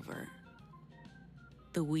think it over.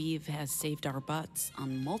 The Weave has saved our butts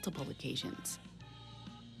on multiple occasions.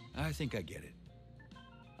 I think I get it.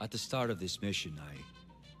 At the start of this mission,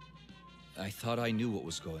 I thought I knew what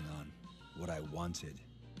was going on, what I wanted.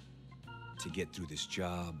 To get through this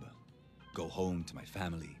job, go home to my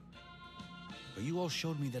family. But you all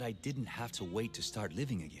showed me that I didn't have to wait to start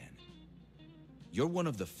living again. You're one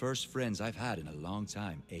of the first friends I've had in a long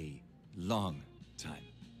time. A long time.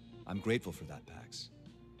 I'm grateful for that, Pax.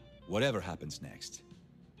 Whatever happens next,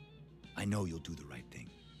 I know you'll do the right thing.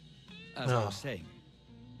 As I was saying,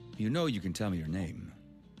 you know you can tell me your name.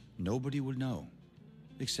 Nobody will know.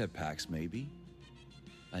 Except Pax, maybe.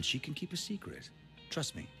 And she can keep a secret.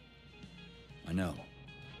 Trust me. I know.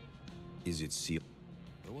 Is it Seal...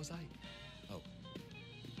 Where was I? Oh.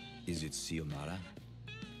 Is it Sayonara?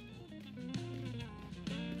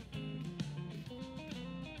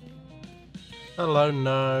 hello,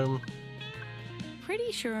 gnome.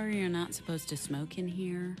 Pretty sure you're not supposed to smoke in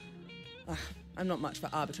here. I'm not much for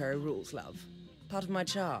arbitrary rules, love. Part of my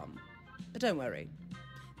charm. But don't worry.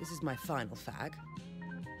 This is my final fag.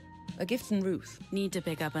 A gift from Ruth. Need to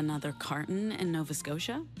pick up another carton in Nova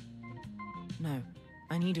Scotia? No,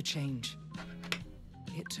 I need a change.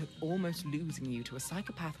 It took almost losing you to a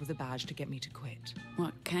psychopath with a badge to get me to quit.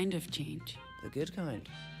 What kind of change? The good kind,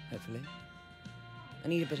 hopefully. I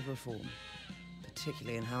need a bit of reform,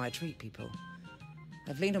 particularly in how I treat people.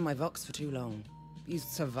 I've leaned on my Vox for too long, used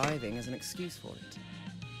surviving as an excuse for it.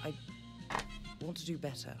 I want to do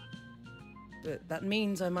better. But that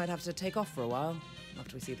means I might have to take off for a while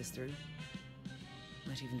after we see this through.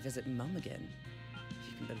 Might even visit Mum again,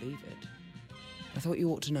 if you can believe it. I thought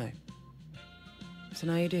you ought to know. So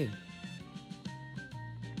now you do.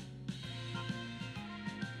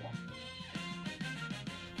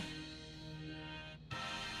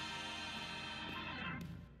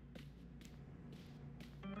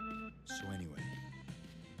 So anyway,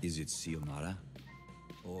 is it Sayonara?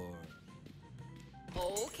 Or...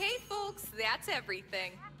 Okay, folks, that's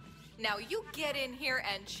everything. Now you get in here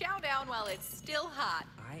and chow down while it's still hot.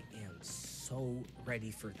 I am so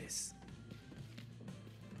ready for this.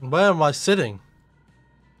 Where am I sitting?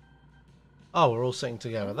 Oh, we're all sitting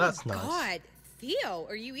together. That's nice. God, Theo,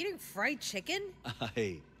 are you eating fried chicken?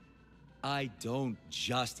 I don't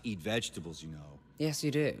just eat vegetables, you know. Yes,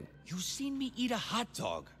 you do. You've seen me eat a hot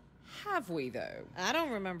dog. Have we, though? I don't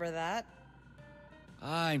remember that.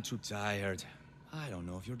 I'm too tired. I don't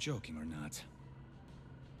know if you're joking or not.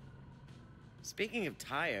 Speaking of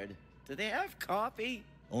tired, do they have coffee?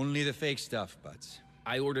 Only the fake stuff, but...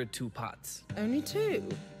 I ordered 2 pots. Only 2?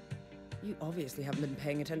 You obviously haven't been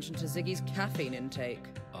paying attention to Ziggy's caffeine intake.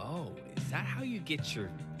 Oh, is that how you get your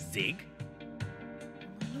zig?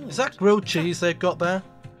 Is that grilled cheese they've got there?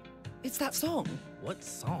 It's that song. What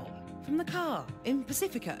song? From the car in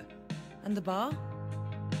Pacifica. And the bar.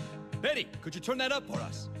 Betty, could you turn that up for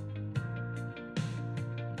us?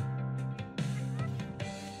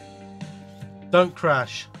 Don't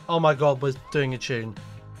crash. Oh my god, we're doing a tune.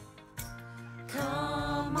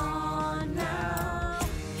 Come on now,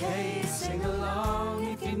 hey, sing along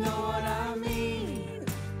if you know what I mean.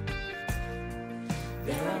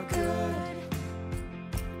 There are good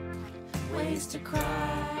ways to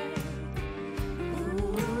cry.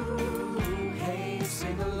 Ooh, hey,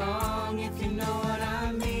 sing along if you know what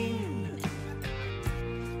I mean.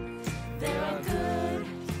 There are good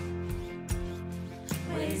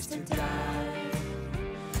ways to die.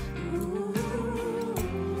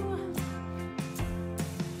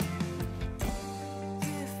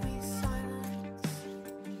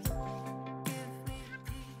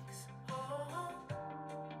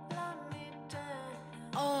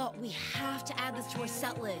 We have to add this to our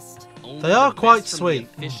set list. Only They are the quite best from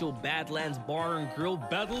sweet. The official Badlands Bar and Grill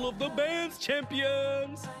Battle of the Bands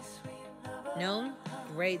Champions. Gnome,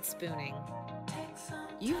 great spooning.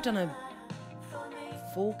 You've done a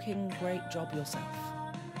forking great job yourself.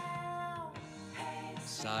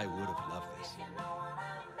 Sai would have loved this.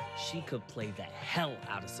 She could play the hell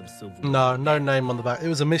out of some silver. No name on the back. It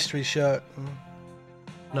was a mystery shirt.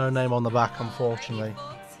 No name on the back, unfortunately.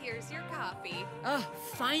 Here's your coffee. Oh,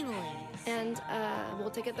 finally. And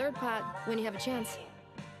we'll take a third pot when you have a chance.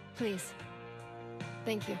 Please.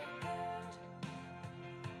 Thank you.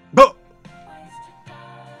 But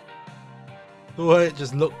the way it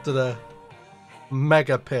just looked at her.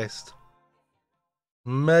 Mega pissed.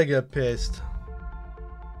 Mega pissed.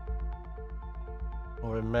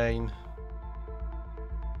 Or in Maine.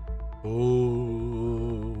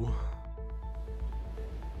 Ooh.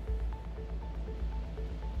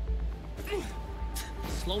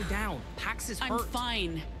 Slow down. Pax is hurt. I'm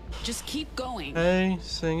fine. Just keep going. Hey,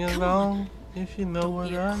 sing along if you know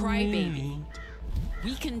what I crybaby. mean.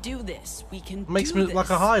 We can do this. We can Makes do me look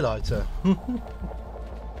like a highlighter.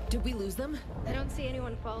 Did we lose them? I don't see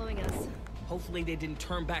anyone following us. Hopefully they didn't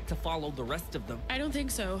turn back to follow the rest of them. I don't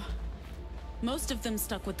think so. Most of them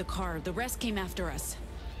stuck with the car. The rest came after us.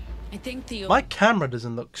 I think the... My camera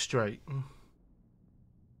doesn't look straight.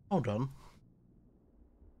 Hold on.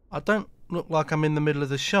 I don't look like I'm in the middle of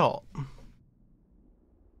the shot.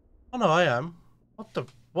 Oh no, I am.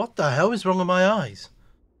 What the hell is wrong with my eyes?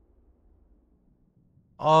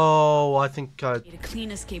 Oh, I think I... Made a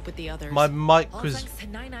clean escape with the others. My mic All was... thanks to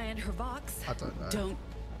Nine and her Vox. I don't know. Don't.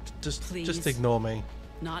 Just Please. ignore me.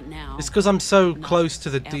 Not now. It's because I'm so Not close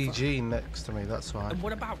to the ever. DG next to me, that's why. And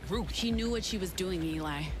what about Ruth? She knew what she was doing,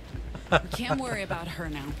 Eli. We can't worry about her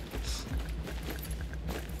now.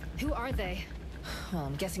 Who are they? Well,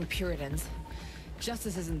 I'm guessing Puritans.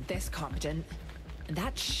 Justice isn't this competent. And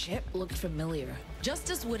that ship looked familiar.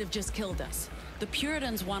 Justice would have just killed us. The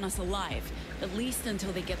Puritans want us alive, at least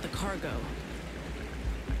until they get the cargo.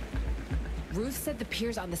 Ruth said the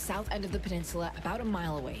pier's on the south end of the peninsula, about a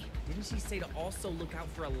mile away. Didn't she say to also look out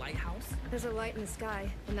for a lighthouse? There's a light in the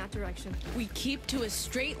sky in that direction. We keep to a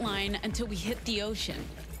straight line until we hit the ocean.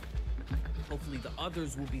 Hopefully the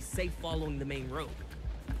others will be safe following the main road.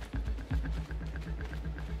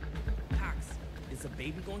 Pax, is the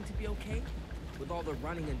baby going to be okay? With all the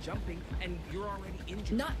running and jumping, and you're already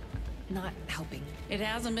injured. Not helping. It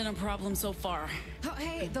hasn't been a problem so far. Oh,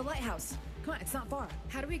 hey, the lighthouse. Come on, it's not far.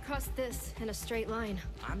 How do we cross this in a straight line?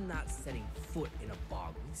 I'm not setting foot in a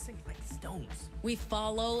bog. We sink like stones. We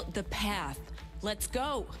follow the path. Let's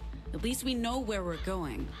go. At least we know where we're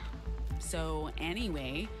going. So,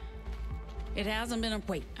 anyway, it hasn't been a...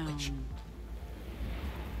 Wait.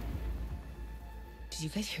 Did you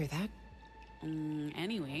guys hear that?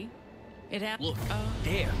 Anyway, it happened. Look,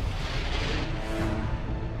 there.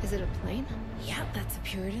 Is it a plane? Yeah, that's a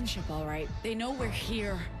Puritan ship, all right. They know we're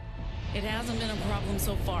here. It hasn't been a problem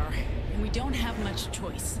so far, and we don't have much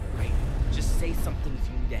choice. Right. Just say something if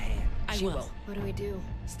you need a hand. I will. What do we do?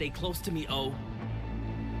 Stay close to me, O.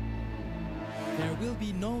 There will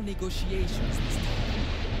be no negotiations this time.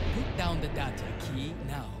 Put down the data key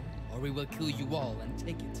now, or we will kill you all and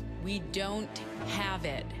take it. We don't have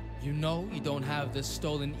it. You know you don't have the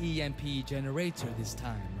stolen EMP generator this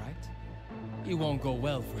time, right? It won't go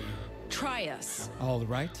well for you. Try us. All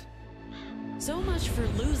right. So much for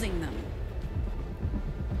losing them.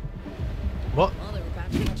 What? Well, they were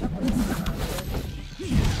about to catch up with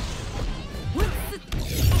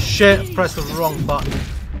us. Shit, press the wrong button.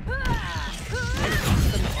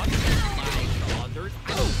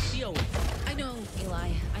 I know, Eli.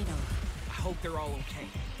 I know. I hope they're all okay.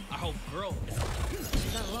 I hope girl is okay.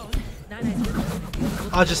 She's not alone.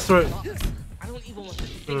 I just threw it. I don't even want to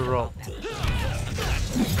Threw a rock.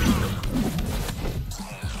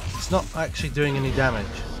 It's not actually doing any damage.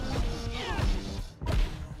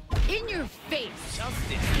 In your face!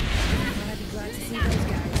 Justice! I'd be glad to see those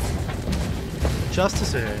guys.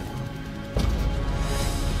 Justice here.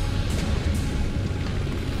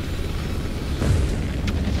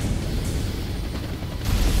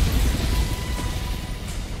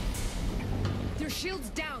 Their shields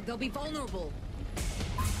down. They'll be vulnerable.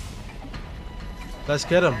 Let's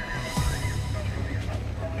get him.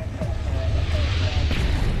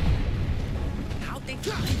 How'd they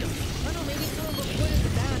find him? I don't know, maybe some of them put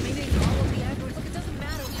it down. Maybe they follow the androids. Look, it doesn't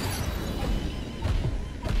matter.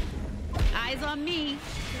 Eyes on me.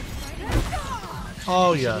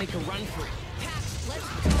 Oh We should yeah. make a run for it.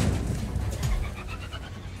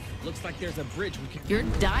 Looks like there's a bridge we could. You're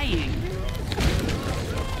dying.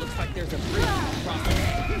 Looks like there's a bridge we could cross.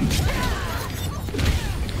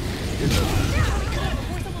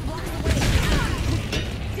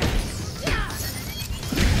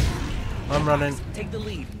 I'm running. Take the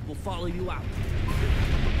lead. We'll follow you out.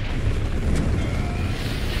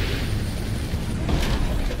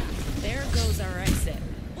 There goes our exit.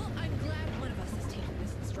 Well, I'm glad one of us is taking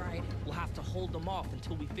this in stride. We'll have to hold them off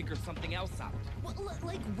until we figure something else out. Well,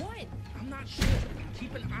 like what? I'm not sure.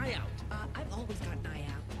 Keep an eye out. I've always got an eye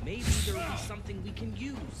out. Maybe there will be something we can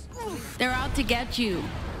use. They're out to get you.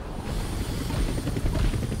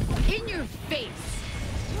 In your face.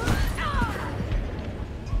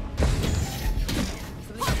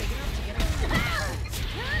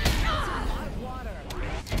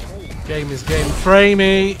 Game is game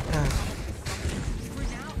framey.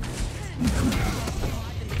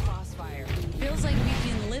 Feels like we've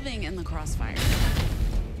been living in the crossfire.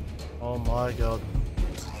 Oh my god.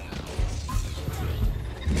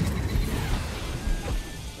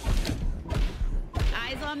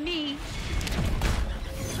 Eyes on me.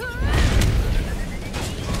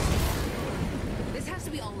 This has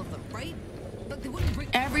to be all of them, right? But they wouldn't bring.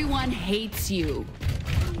 Everyone hates you.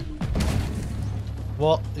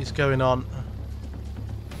 What is going on?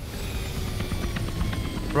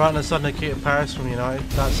 Right on the sudden Nikita Paris from United.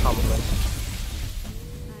 That's humbling.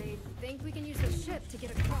 I think we can use the ship to get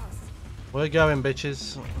across. We're going,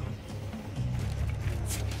 bitches.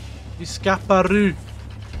 Escaparoo.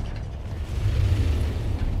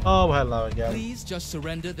 Oh, hello again. Please just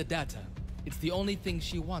surrender the data. It's the only thing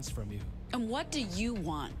she wants from you. And what do you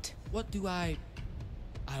want? What do I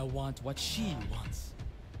want what she wants.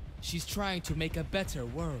 She's trying to make a better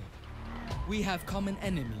world. We have common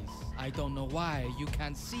enemies. I don't know why you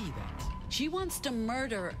can't see that. She wants to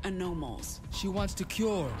murder anomals. She wants to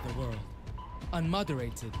cure the world.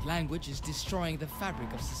 Unmoderated language is destroying the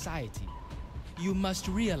fabric of society. You must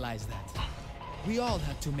realize that. We all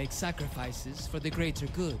have to make sacrifices for the greater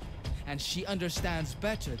good, and she understands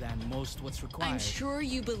better than most what's required. I'm sure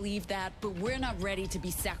you believe that, but we're not ready to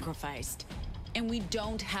be sacrificed. And we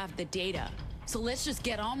don't have the data. So let's just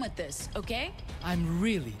get on with this, okay? I'm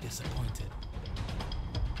really disappointed.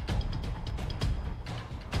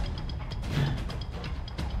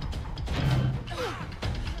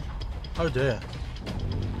 Oh dear.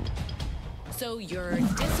 So you're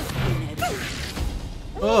disappointed.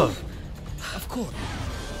 Oh. Of course.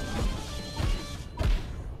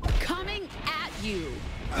 Coming at you.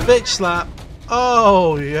 Bitch slap.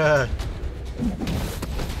 Oh yeah.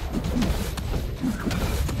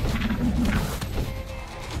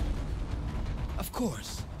 Of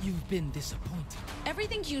course, you've been disappointed.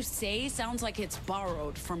 Everything you say sounds like it's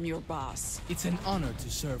borrowed from your boss. It's an honor to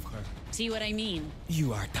serve her. See what I mean?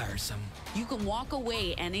 You are tiresome. You can walk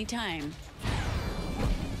away anytime.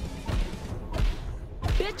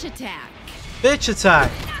 Bitch attack. Bitch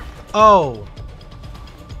attack. Oh.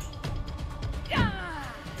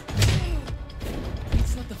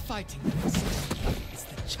 It's not the fighting that excites me, it's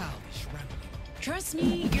the childish rambling. Trust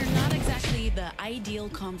me, you're not exactly the ideal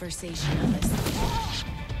conversationalist.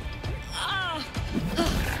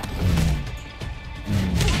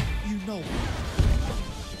 You know.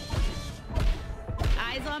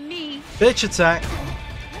 Eyes on me. Bitch attack.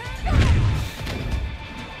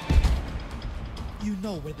 You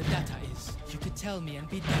know where the data is. You could tell me and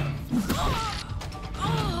be done.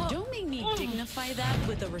 Don't make me dignify that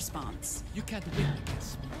with a response. You can't win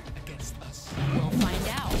against me, against us. We'll find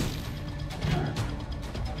out.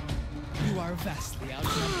 You are vastly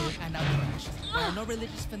outnumbered and outmatched. There are no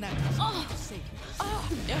religious fanatics to save you. Oh,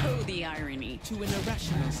 no, the irony. To an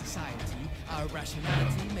irrational society, our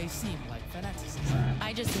rationality may seem like fanaticism.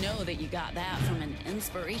 I just know that you got that from an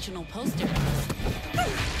inspirational poster.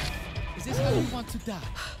 Is this how you want to die?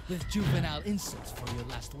 With juvenile insults for your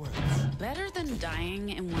last words? Better than dying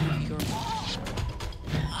in one of your...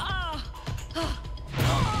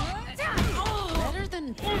 Better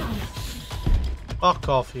than... Fuck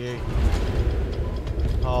off, you.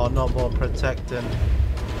 Oh, not more protecting.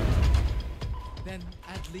 Then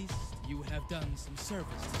at least you have done some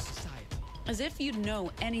service to society. As if you'd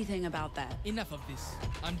know anything about that. Enough of this.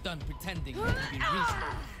 I'm done pretending to be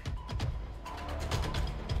reasonable.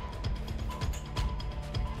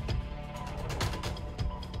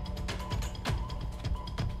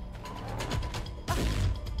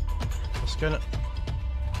 What's gonna...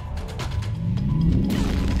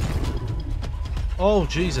 Oh,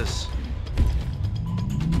 Jesus.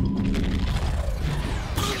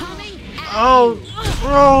 Oh!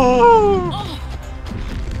 Oh!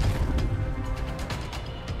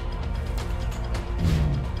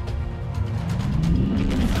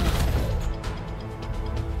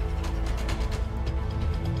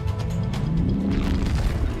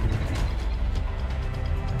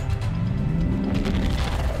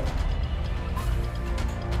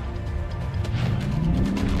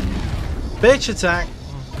 Bitch attack.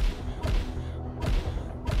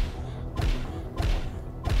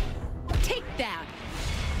 Take that.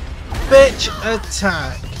 Bitch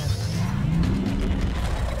attack.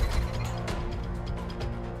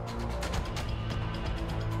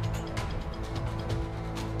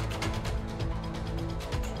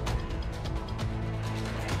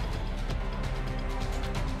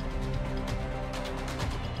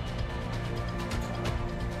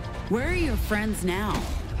 Where are your friends now?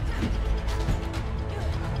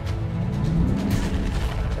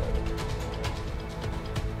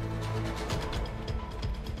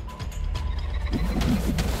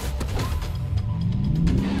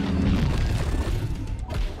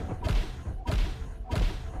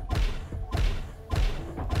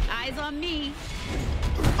 Eyes on me.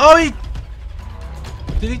 Oh, he...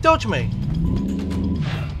 Did he dodge me?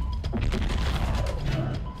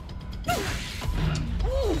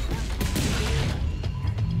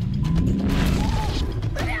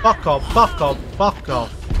 Fuck off, fuck off, fuck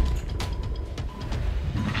off.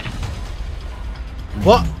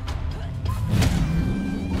 What?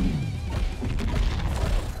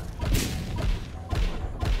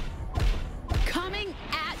 Coming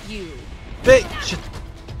at you. Bitch.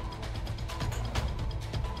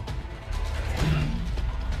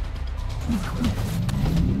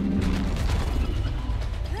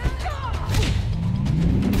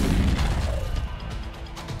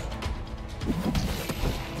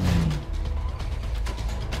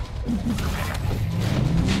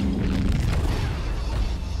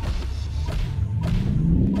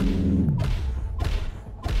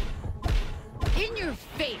 In your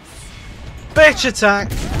face. Bitch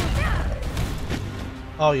attack.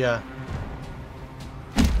 Oh yeah.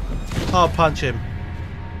 I'll punch him.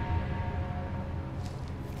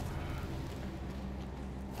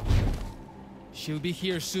 She'll be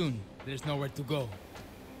here soon. There's nowhere to go.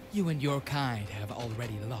 You and your kind have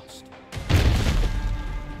already lost.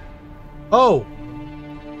 Oh.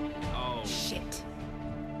 Oh. Shit.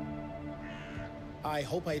 I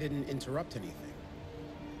hope I didn't interrupt anything.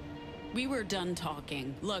 We were done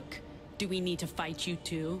talking. Look, do we need to fight you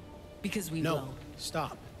too? Because we will. No,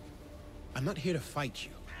 stop. I'm not here to fight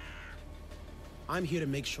you. I'm here to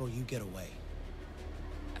make sure you get away.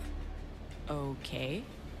 Okay.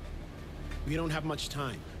 We don't have much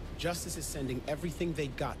time. Justice is sending everything they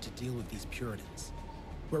got to deal with these Puritans.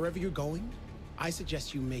 Wherever you're going, I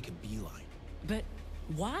suggest you make a beeline. But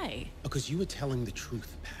why? Because you were telling the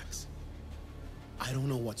truth, Pax. I don't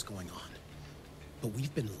know what's going on, but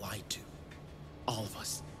we've been lied to. All of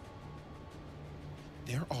us.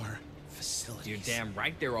 There are facilities. You're damn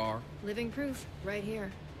right there are. Living proof, right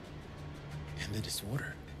here. And the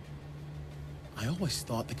disorder. I always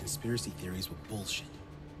thought the conspiracy theories were bullshit.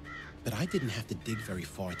 But I didn't have to dig very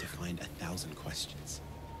far to find 1,000 questions.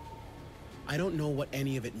 I don't know what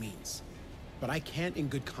any of it means, but I can't in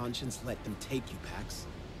good conscience let them take you, Pax.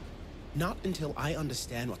 Not until I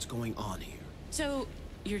understand what's going on here. So,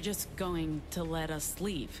 you're just going to let us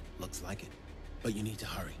leave? Looks like it. But you need to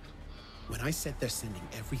hurry. When I said they're sending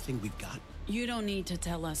everything we've got... You don't need to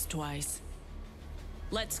tell us twice.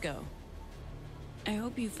 Let's go. I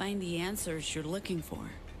hope you find the answers you're looking for.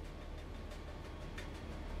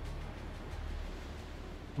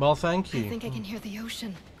 Well, thank you. I think I can hear the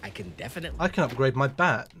ocean. I can definitely. I can upgrade my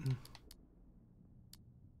bat.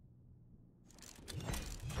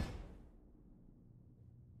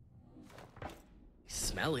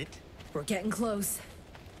 Smell it. We're getting close.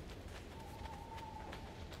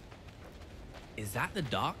 Is that the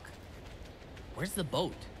dock? Where's the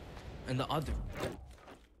boat? and the other.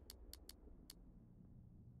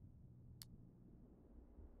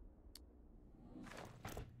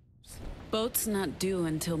 Boat's not due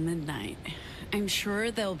until midnight. I'm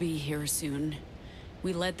sure they'll be here soon.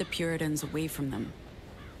 We led the Puritans away from them.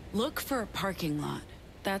 Look for a parking lot.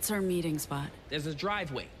 That's our meeting spot. There's a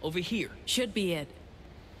driveway over here. Should be it.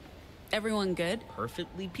 Everyone good?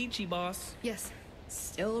 Perfectly peachy, boss. Yes.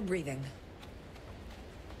 Still breathing.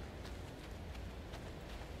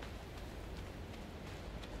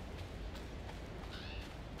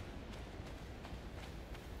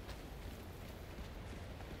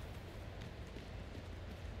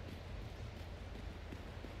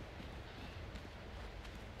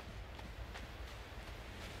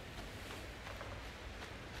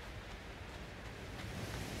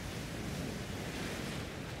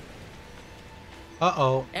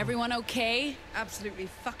 Uh-oh. Everyone okay? Absolutely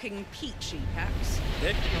fucking peachy, Pax.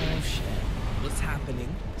 Vic? Oh, shit. What's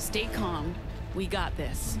happening? Stay calm. We got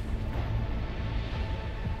this.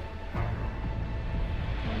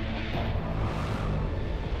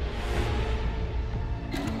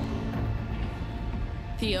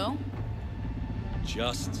 Theo?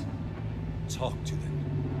 Just talk to them.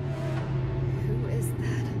 Who is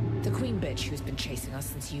that? The queen bitch who's been chasing us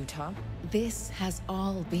since Utah. This has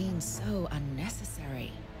all been so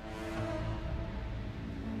unnecessary.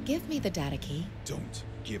 Give me the data key. Don't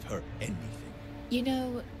give her anything. You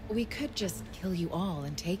know, we could just kill you all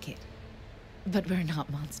and take it. But we're not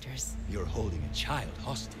monsters. You're holding a child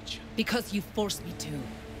hostage. Because you forced me to.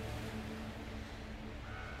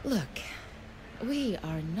 Look, we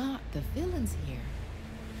are not the villains here.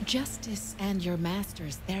 Justice and your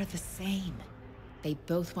masters, they're the same. They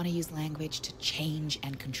both want to use language to change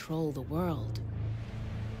and control the world.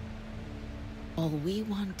 All we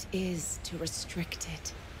want is to restrict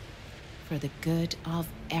it. For the good of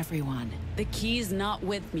everyone. The key's not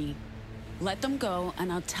with me. Let them go,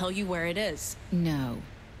 and I'll tell you where it is. No,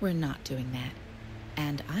 we're not doing that.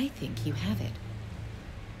 And I think you have it.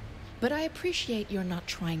 But I appreciate you're not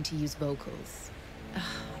trying to use vocals.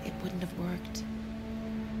 It wouldn't have worked.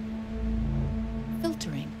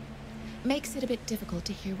 Filtering makes it a bit difficult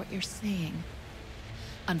to hear what you're saying.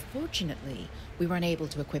 Unfortunately, we weren't able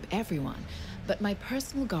to equip everyone, but my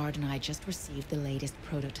personal guard and I just received the latest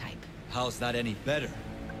prototype. How's that any better?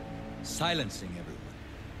 Silencing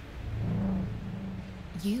everyone.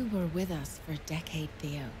 You were with us for a decade,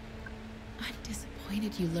 Theo. I'm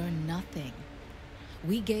disappointed you learned nothing.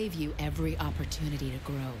 We gave you every opportunity to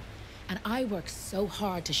grow, and I worked so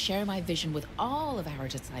hard to share my vision with all of our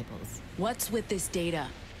disciples. What's with this data?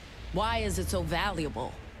 Why is it so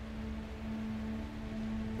valuable?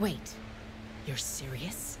 Wait, you're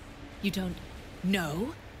serious? You don't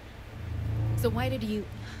know? So why did you...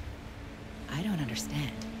 I don't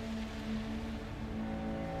understand.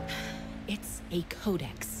 It's a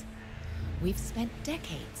codex. We've spent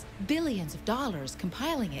decades, billions of dollars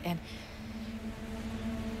compiling it, and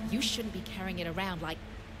you shouldn't be carrying it around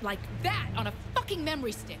like that on a fucking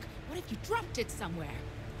memory stick. What if you dropped it somewhere?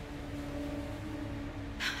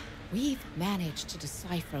 We've managed to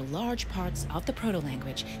decipher large parts of the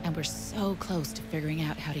proto-language, and we're so close to figuring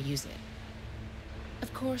out how to use it.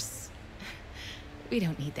 Of course, we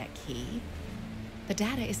don't need that key. The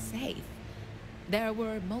data is safe. There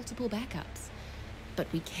were multiple backups, but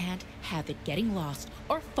we can't have it getting lost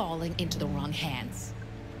or falling into the wrong hands.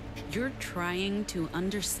 You're trying to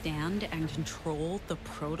understand and control the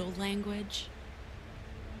proto-language?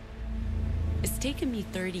 It's taken me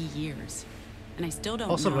 30 years, and I still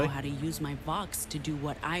don't know how to use my Vox to do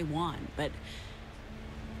what I want, but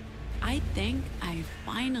I think I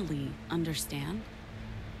finally understand.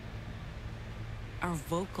 Our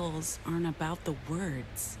vocals aren't about the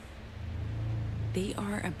words. They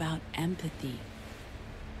are about empathy.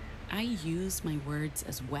 I use my words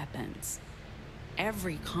as weapons.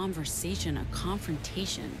 Every conversation a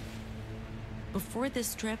confrontation. Before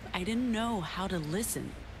this trip, I didn't know how to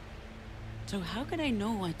listen. So how could I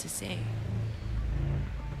know what to say?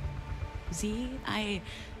 Z, I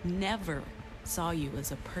never saw you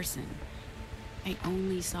as a person. I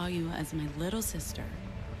only saw you as my little sister.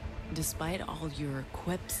 Despite all your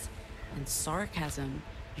quips and sarcasm,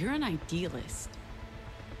 you're an idealist.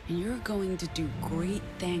 And you're going to do great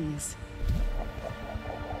things.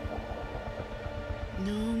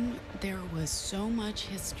 Gnome, there was so much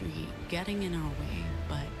history getting in our way,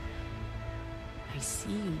 but I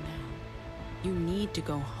see you now. You need to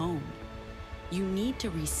go home. You need to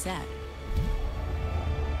reset.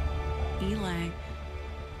 Eli,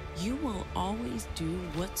 you will always do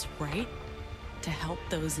what's right to help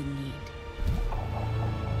those in need.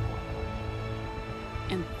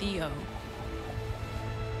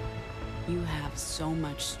 You have so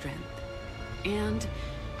much strength. And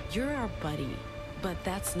you're our buddy, but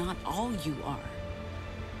that's not all you are.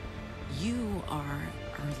 You are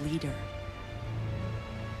our leader.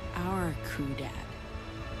 Our crew dad.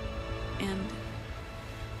 And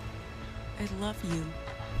I love you.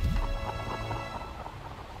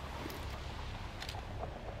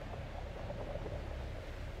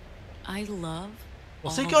 I love.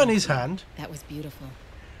 What's he got in his hand? That was beautiful.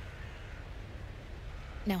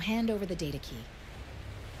 Now hand over the data key.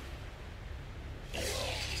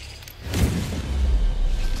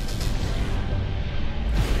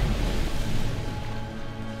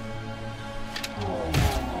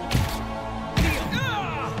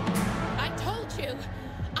 I told you,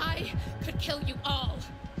 I could kill you all.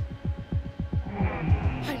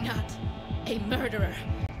 I'm not a murderer.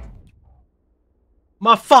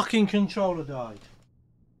 My fucking controller died.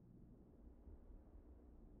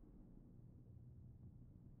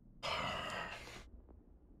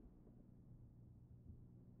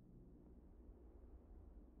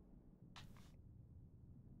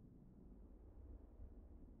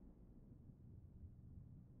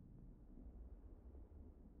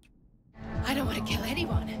 I don't want to kill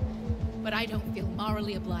anyone, but I don't feel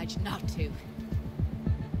morally obliged not to.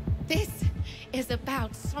 This is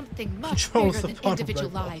about something much bigger than individual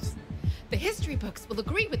lives. The history books will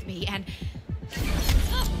agree with me, and...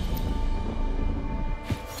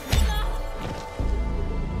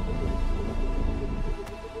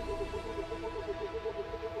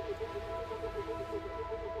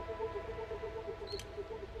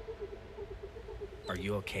 Are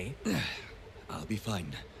you okay? I'll be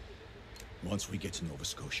fine. Once we get to Nova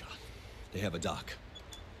Scotia. They have a dock.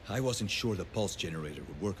 I wasn't sure the pulse generator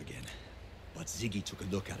would work again, but Ziggy took a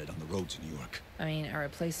look at it on the road to New York. I mean, I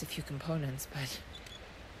replaced a few components, but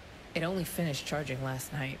it only finished charging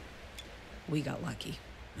last night. We got lucky.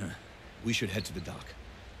 We should head to the dock.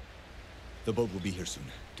 The boat will be here soon.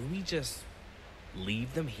 Do we just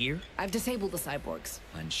leave them here? I've disabled the cyborgs.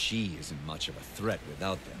 And she isn't much of a threat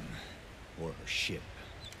without them. Or her ship.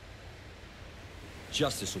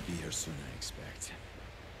 Justice will be here soon, I expect.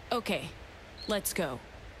 Okay, let's go.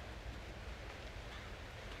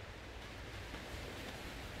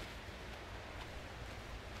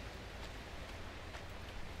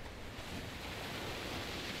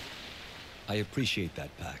 I appreciate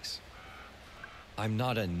that, Pax. I'm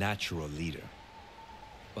not a natural leader,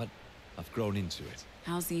 but I've grown into it.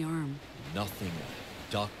 How's the arm? Nothing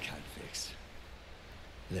a doc can't fix.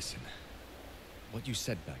 Listen, what you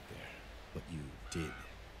said back there, what you did,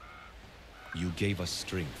 you gave us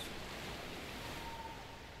strength.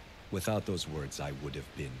 Without those words, I would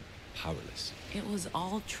have been powerless. It was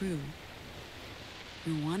all true.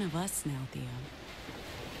 You're one of us now, Theo.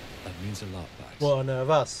 That means a lot, Pax. One of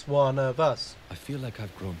us. One of us. I feel like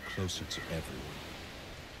I've grown closer to everyone.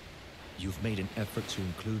 You've made an effort to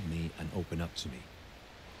include me and open up to me.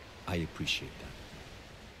 I appreciate that.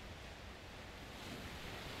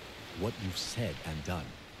 What you've said and done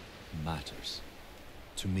matters.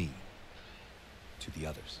 To me. To the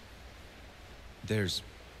others. There's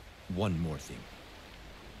one more thing.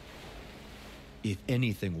 If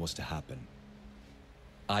anything was to happen,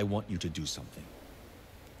 I want you to do something.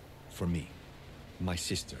 For me, my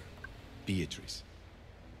sister, Beatrice.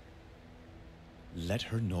 Let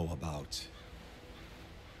her know about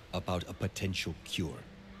a potential cure.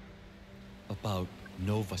 About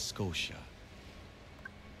Nova Scotia.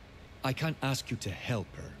 I can't ask you to help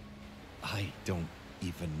her. I don't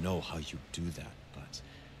even know how you do that, but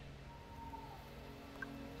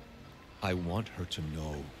I want her to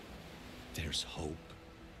know there's hope.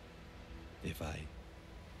 If I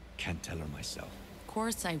can't tell her myself. Of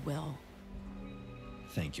course I will.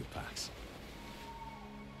 Thank you, Pax.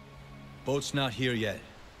 Boat's not here yet.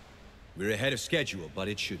 We're ahead of schedule, but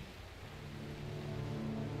it should.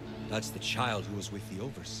 That's the child who was with the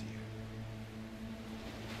Overseer.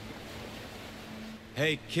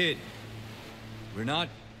 Hey, kid. We're not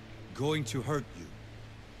going to hurt you.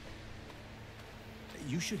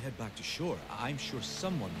 You should head back to shore. I'm sure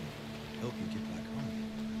someone will help you get back home.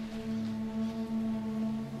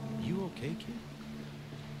 You okay, kid?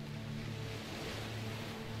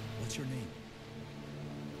 What's your name?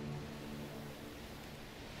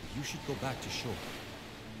 You should go back to shore.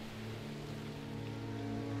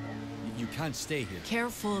 You can't stay here.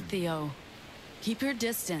 Careful, Theo. Keep your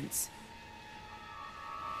distance.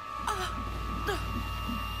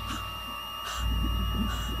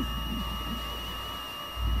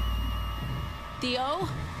 Theo,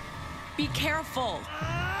 be careful.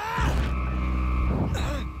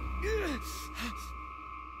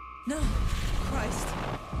 No, Christ.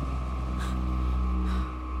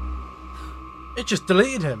 It just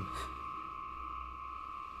deleted him.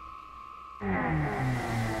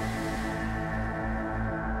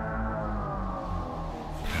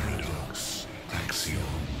 Paradox, axiom,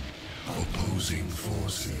 opposing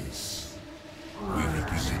forces. We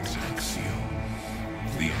represent axiom,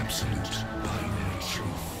 the absolute binary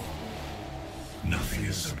truth. Nothing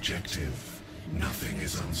is subjective, nothing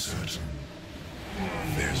is uncertain.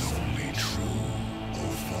 There's only true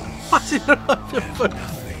or false, and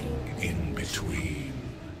nothing in between.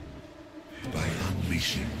 By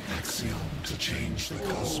unleashing axiom to change the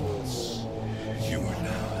cosmos, you are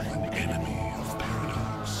now an enemy of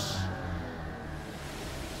paradox.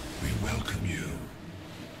 We welcome you.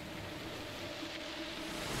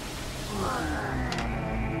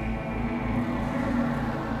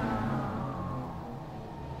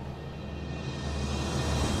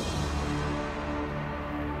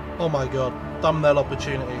 Oh my god, thumbnail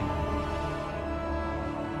opportunity.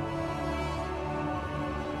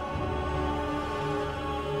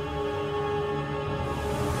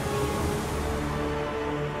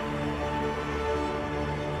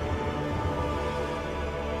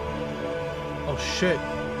 Oh shit.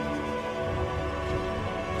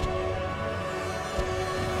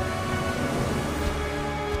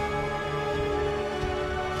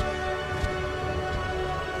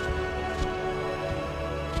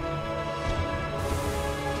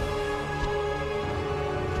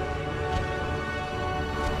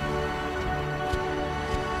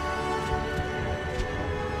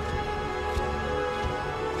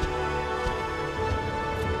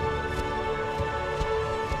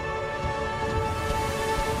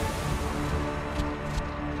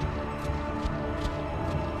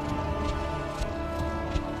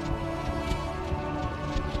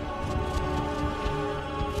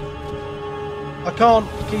 I can't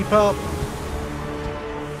keep up.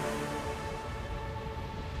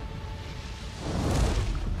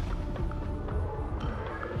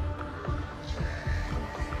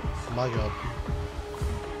 Oh my god.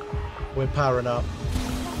 We're powering up.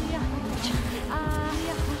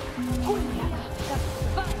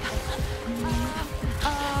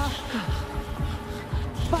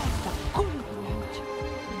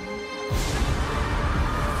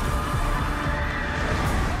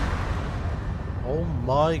 Oh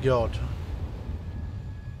my god.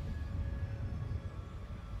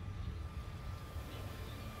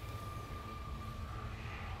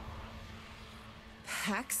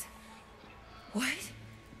 Pax? What?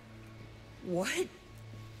 What?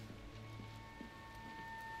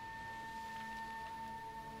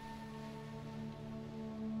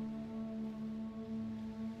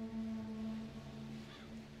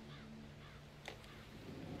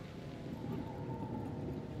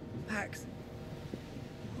 Pax.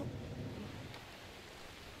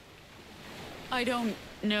 I don't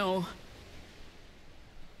know.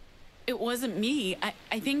 It wasn't me.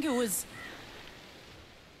 I think it was...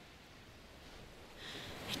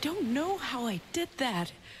 I don't know how I did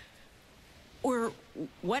that. Or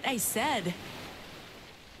what I said.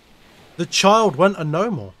 The child went a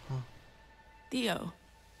normal. Theo.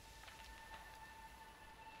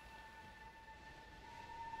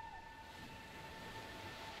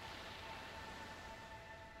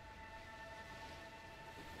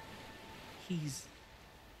 He's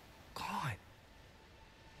gone.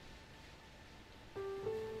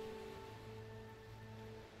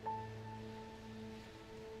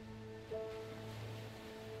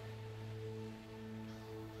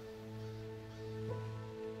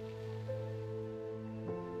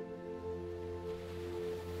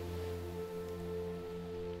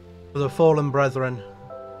 For the fallen brethren.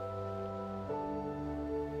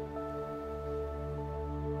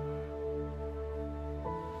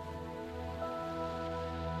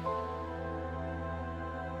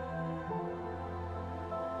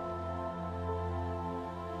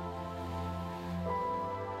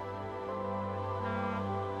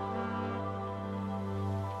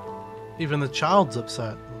 Even the child's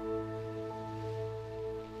upset.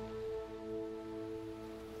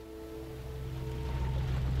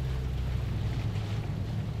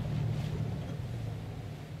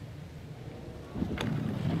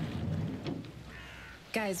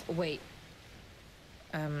 Guys, wait.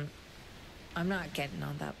 I'm not getting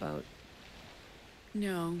on that boat.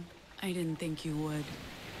 No, I didn't think you would.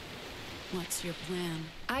 What's your plan?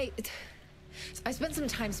 I spent some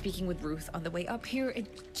time speaking with Ruth on the way up here, and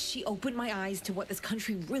she opened my eyes to what this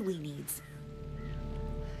country really needs.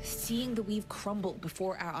 Seeing the weave crumble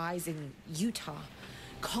before our eyes in Utah,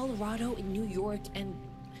 Colorado, and New York, and...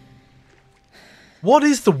 What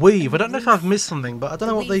is the weave? I don't know if I've missed something, but I don't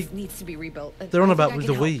know what they... needs to be rebuilt. They're on about with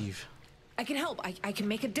the weave. I can help. I can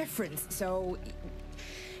make a difference. So,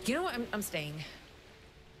 you know what? I'm staying.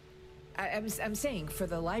 I'm staying for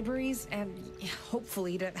the libraries and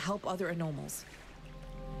hopefully to help other anomals.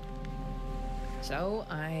 So,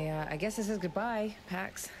 I guess this is goodbye,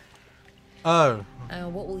 Pax. Oh.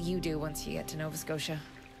 What will you do once you get to Nova Scotia?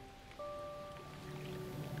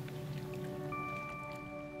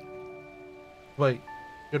 Wait.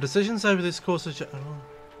 Your decisions over this course of...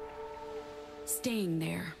 Staying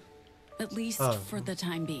there. At least for the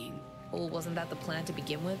time being. Well, wasn't that the plan to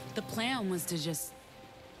begin with? The plan was to just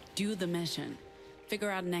do the mission.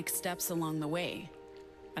 Figure out next steps along the way.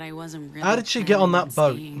 But I wasn't really... How did she get on that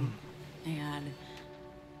boat? I had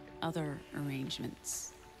other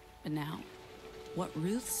arrangements. But now, what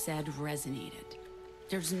Ruth said resonated.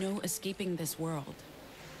 There's no escaping this world.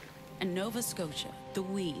 And Nova Scotia, the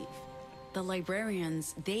Weave, the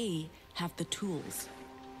librarians, they have the tools,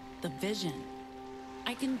 the vision.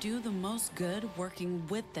 I can do the most good working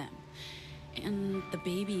with them. And the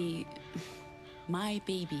baby, my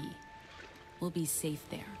baby, will be safe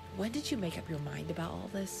there. When did you make up your mind about all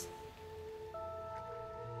this?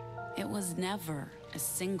 It was never a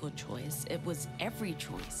single choice. It was every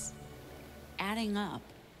choice. Adding up.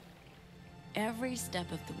 Every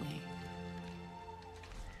step of the way.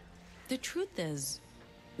 The truth is,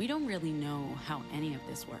 we don't really know how any of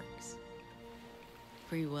this works.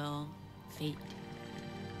 Free will, fate,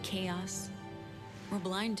 chaos. We're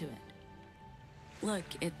blind to it. Look,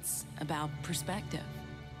 it's about perspective,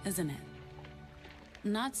 isn't it?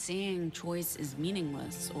 I'm not saying choice is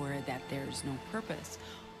meaningless or that there's no purpose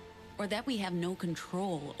or that we have no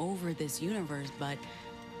control over this universe, but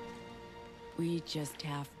we just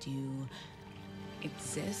have to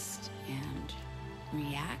exist and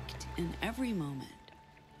react in every moment,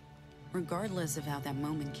 regardless of how that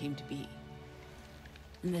moment came to be.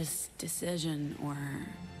 And this decision or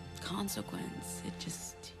consequence, it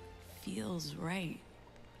just feels right,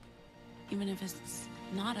 even if it's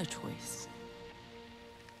not a choice.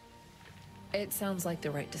 It sounds like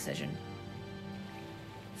the right decision.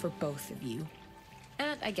 For both of you.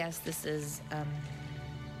 And I guess this is,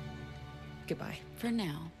 goodbye. For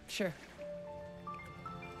now. Sure.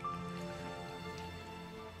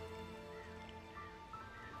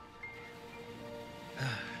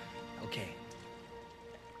 Okay.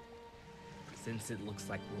 Since it looks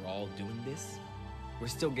like we're all doing this, we're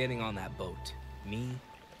still getting on that boat. Me,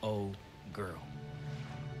 oh, girl.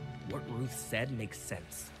 What Ruth said makes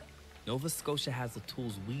sense. Nova Scotia has the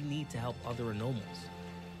tools we need to help other anomals.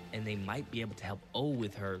 And they might be able to help O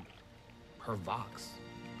with her Vox.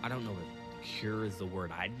 I don't know if cure is the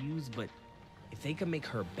word I'd use, but if they can make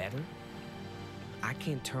her better, I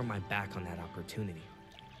can't turn my back on that opportunity.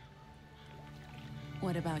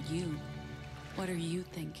 What about you? What are you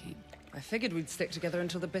thinking? I figured we'd stick together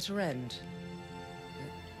until the bitter end.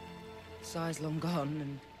 But Sai's long gone,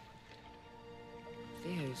 and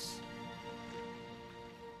Theo's...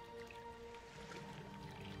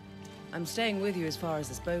 I'm staying with you as far as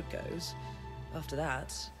this boat goes. After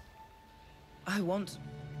that, I want...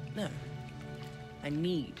 No. I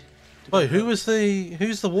need... Wait, who's the I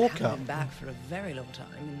walkout? haven't been back for a very long time,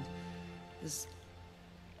 and there's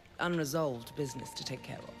unresolved business to take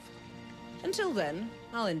care of. Until then,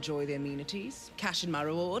 I'll enjoy the amenities, cash in my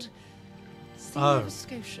reward. See Nova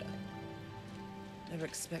Scotia. Never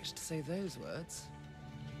expected to say those words.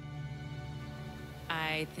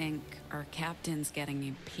 I think our captain's getting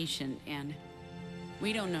impatient, and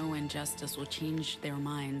we don't know when Justice will change their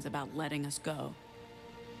minds about letting us go.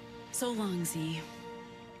 So long, Z.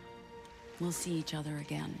 We'll see each other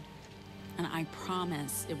again. And I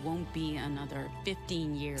promise it won't be another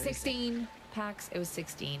 15 years. 16, Pax. It was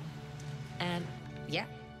 16. And, yeah.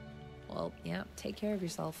 Well, yeah, take care of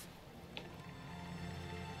yourself.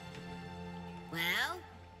 Well,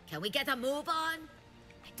 can we get a move on?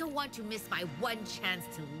 I don't want to miss my one chance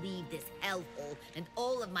to leave this hellhole and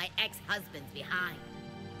all of my ex-husbands behind.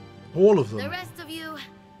 All of them. The rest of you,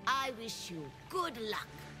 I wish you good luck.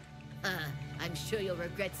 I'm sure you'll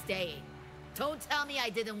regret staying. Don't tell me I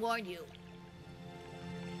didn't warn you.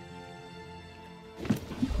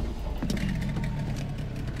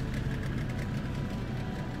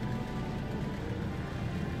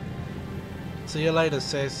 See you later,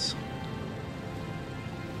 sis.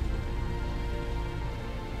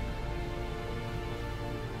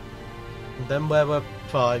 And then where were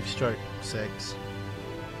 5/6?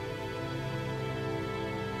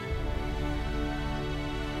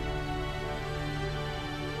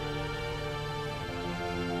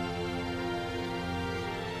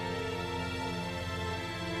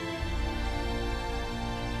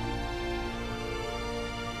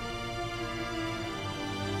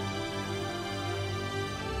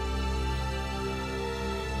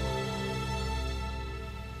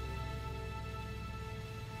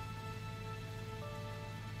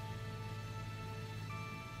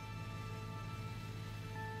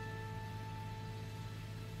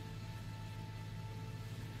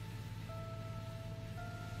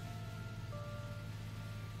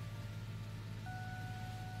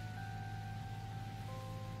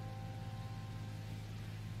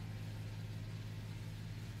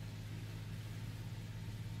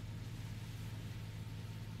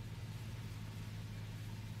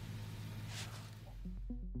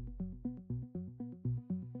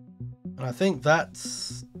 And I think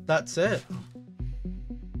that's it.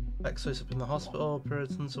 Exos up in the hospital,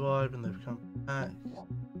 Puritan survived and they've come back.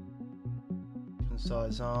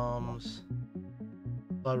 Size arms.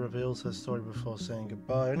 Sai reveals her story before saying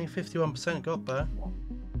goodbye. Only 51% got there.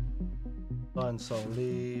 Sai and Soul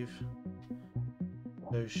leave.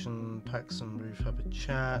 Ocean, Pax and Ruth have a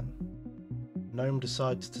chat. Gnome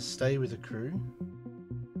decides to stay with the crew.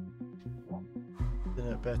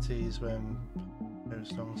 Dinner at Betty's when Harry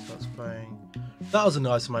Song starts playing. That was a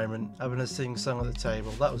nice moment, having a sing song at the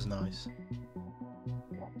table. That was nice.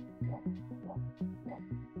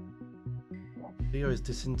 Leo is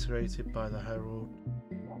disintegrated by the Herald.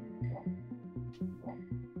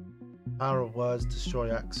 Power of words destroy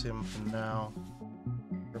Axiom for now.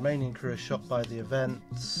 Remaining crew are shot by the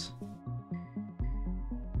events.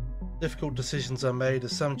 Difficult decisions are made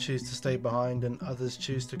as some choose to stay behind and others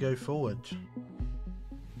choose to go forward.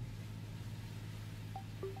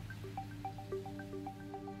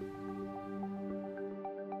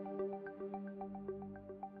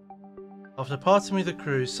 After parting with the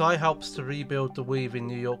crew, Sai helps to rebuild the Weave in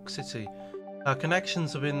New York City. Her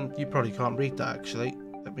connections within... You probably can't read that actually.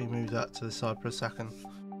 Let me move that to the side for a second.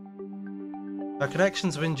 Her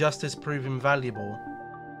connections of injustice prove invaluable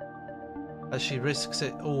as she risks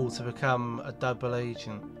it all to become a double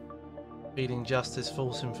agent, feeding justice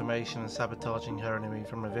false information and sabotaging her enemy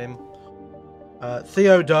from within.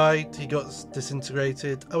 Theo died, he got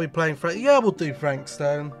disintegrated. Are we playing Frank? Yeah, we'll do Frank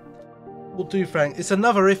Stone. We'll do Frank. It's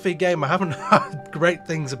another iffy game. I haven't heard great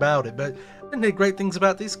things about it, but I didn't hear great things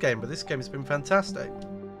about this game, but this game has been fantastic.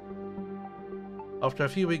 After a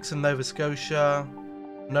few weeks in Nova Scotia,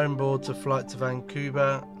 Gnome boards a flight to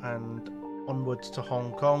Vancouver and onwards to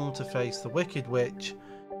Hong Kong to face the Wicked Witch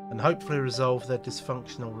and hopefully resolve their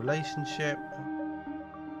dysfunctional relationship.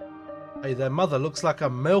 Hey, their mother looks like a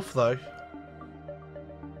MILF though.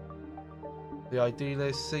 The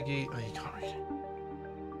idealist, Ziggy... Oh, you can't read it.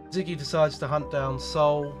 Ziggy decides to hunt down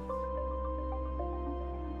Soul.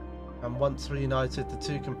 And once reunited, the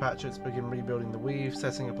two compatriots begin rebuilding the Weave,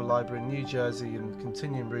 setting up a library in New Jersey and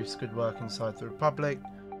continuing Ruth's good work inside the Republic.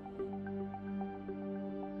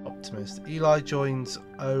 Optimist. Eli joins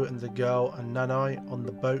O and the girl and Nanai on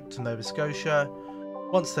the boat to Nova Scotia.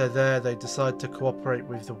 Once they're there, they decide to cooperate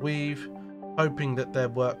with the Weave, hoping that their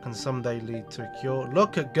work can someday lead to a cure.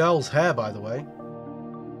 Look at girl's hair, by the way.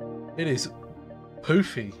 It is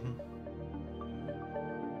poofy.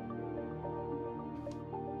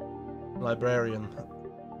 Librarian.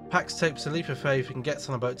 Pax takes a leap of faith and gets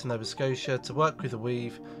on a boat to Nova Scotia to work with the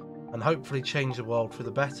Weave and hopefully change the world for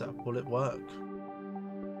the better. Will it work?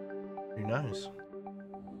 Who knows?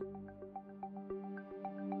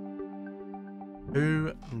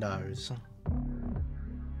 Who knows?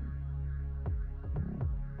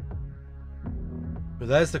 But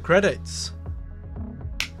there's the credits.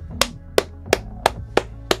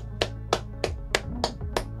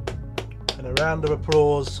 And a round of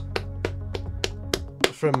applause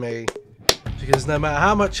from me, because no matter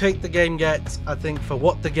how much hate the game gets, I think for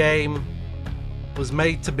what the game was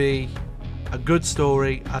made to be, a good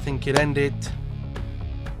story, I think it ended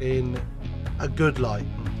in a good light.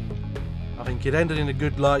 I think it ended in a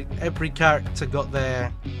good light. Every character got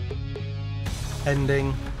their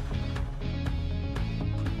ending.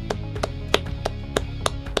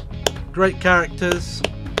 Great characters,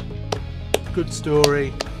 good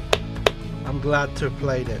story. I'm glad to have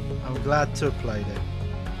played it. I'm glad to have played it.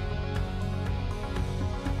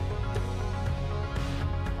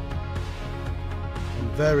 I'm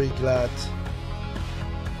very glad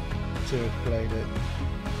to have played it.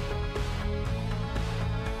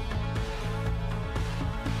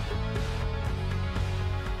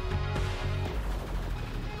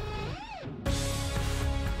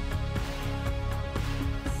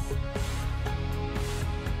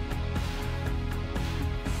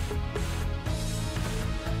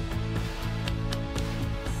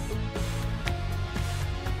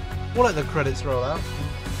 We'll let the credits roll out.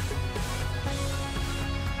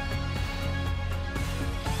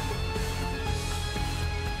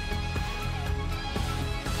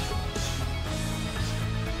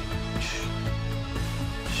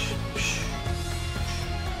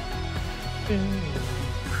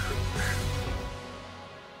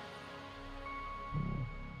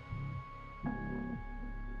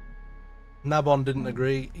 Nabon didn't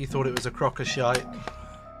agree. He thought it was a crock of shite.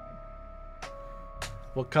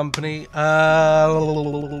 What company?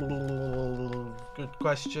 Good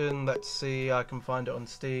question. Let's see. I can find it on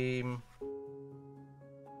Steam.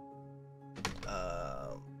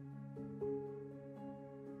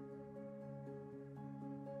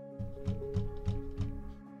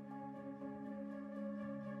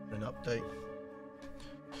 An update.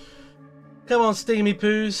 Come on, Steamy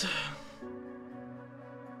Poos.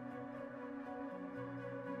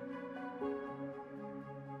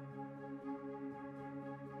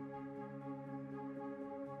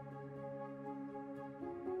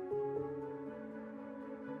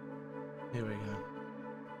 Here we go.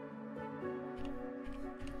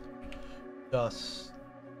 Dustborn.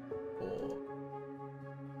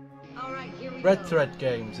 Alright, here we Red go. Thread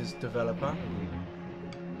Games is developer.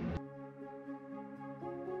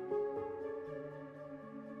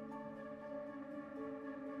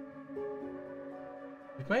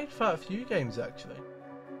 We've made quite a few games actually.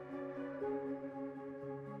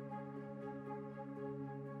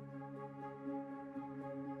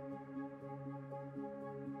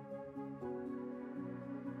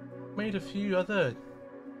 Made a few other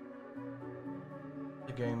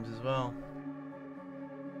games as well.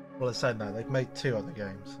 Well, I said no, they've made 2 other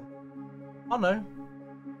games. Oh no.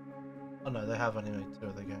 Oh no, they have only made 2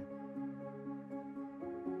 other games.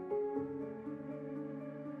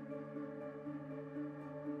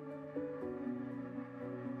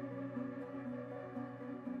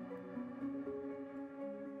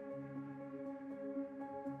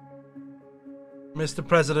 Mr.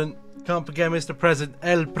 President, can't forget Mr. President,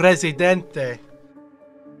 El Presidente.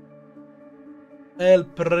 El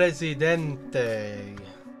Presidente.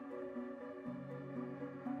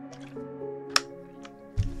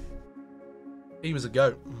 He was a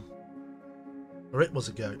goat. Or it was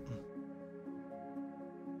a goat.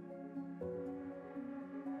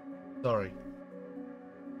 Sorry.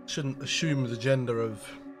 Shouldn't assume the gender of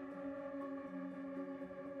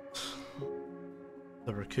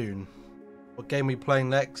the raccoon. What game are we playing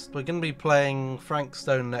next? We're going to be playing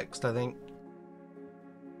Frankstone next, I think.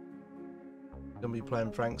 Going to be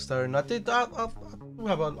playing Frankstone.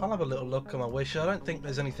 I'll have a little look on my wish. I don't think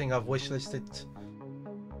there's anything I've wish listed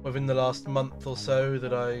within the last month or so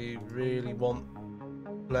that I really want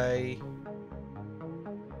to play.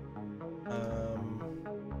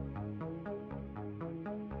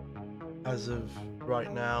 As of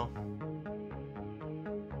right now,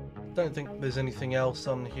 don't think there's anything else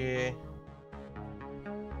on here.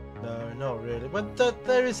 No, not really. But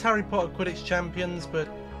there is Harry Potter Quidditch Champions, but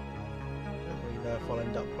I don't really know if I'll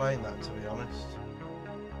end up playing that, to be honest.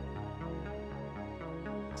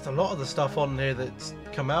 Just a lot of the stuff on here that's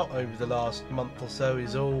come out over the last month or so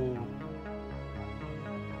is all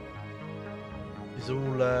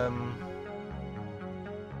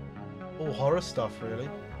horror stuff, really.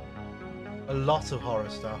 A lot of horror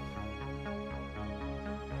stuff.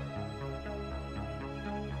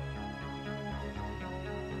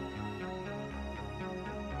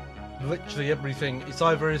 Literally everything. It's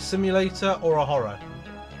either a simulator or a horror.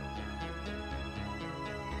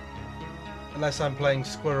 Unless I'm playing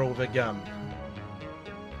Squirrel with a gun.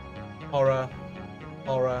 Horror,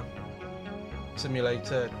 horror,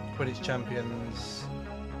 simulator, Quidditch Champions,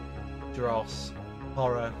 Dross,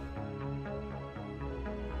 horror.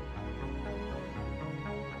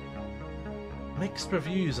 Mixed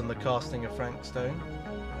reviews on the casting of Frankstone.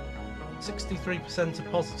 63% are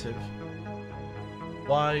positive.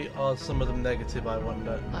 Why are some of them negative, I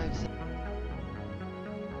wonder?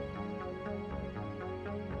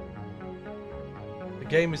 The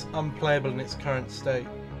game is unplayable in its current state.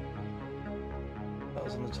 That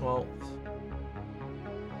was on the 12th.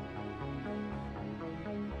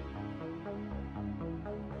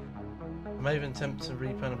 I may even attempt to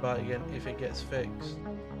repen about it again if it gets fixed.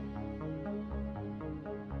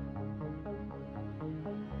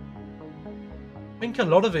 I think a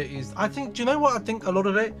lot of it is, do you know what I think a lot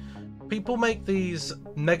of it? People make these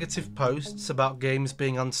negative posts about games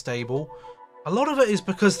being unstable. A lot of it is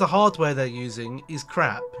because the hardware they're using is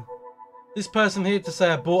crap. This person here to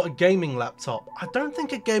say I bought a gaming laptop. I don't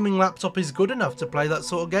think a gaming laptop is good enough to play that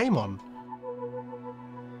sort of game on.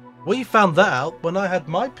 We found that out when I had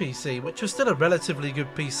my PC, which was still a relatively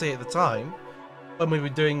good PC at the time, when we were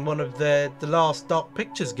doing one of the last Dark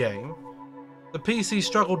Pictures game. The PC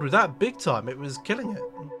struggled with that big time. It was killing it.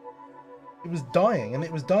 It was dying, and it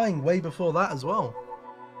was dying way before that as well.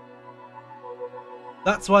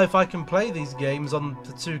 That's why if I can play these games on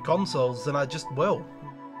the 2 consoles, then I just will.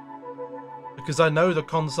 Because I know the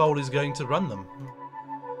console is going to run them.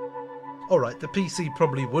 Alright, the PC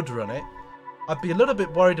probably would run it. I'd be a little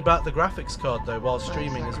bit worried about the graphics card though while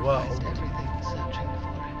streaming as well.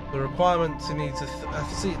 The requirements, it needs a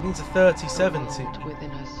 3070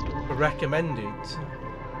 for recommended.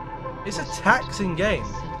 It's a taxing game.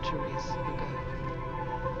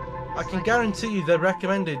 I can guarantee you their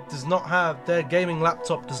recommended does not have, their gaming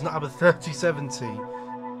laptop does not have a 3070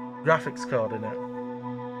 graphics card in it.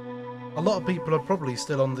 A lot of people are probably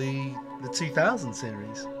still on the 2000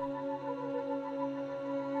 series.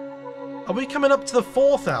 Are we coming up to the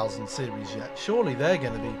 4000 series yet? Surely they're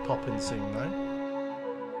going to be popping soon, though.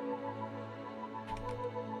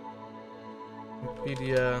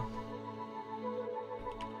 Wikipedia.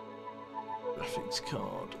 Graphics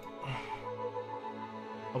card.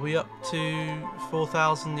 Are we up to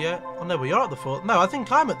 4000 yet? Oh no, we are at the 4. No, I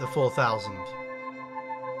think I'm at the 4000.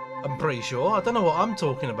 I'm pretty sure. I don't know what I'm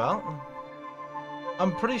talking about.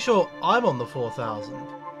 I'm pretty sure I'm on the 4000.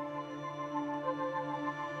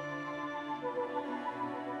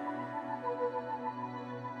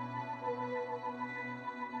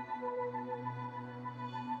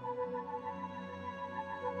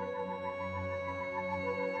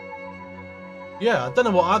 Yeah, I don't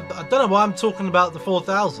know why I'm talking about the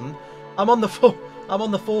 4000. I'm on the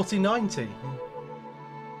 4090.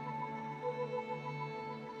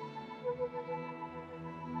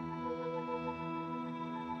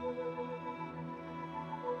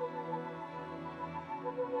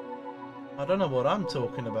 I don't know what I'm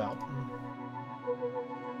talking about.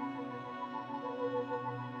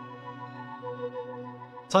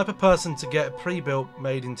 Type of person to get a pre-built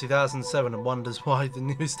made in 2007 and wonders why the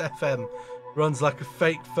newest FM runs like a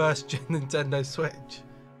fake first-gen Nintendo Switch.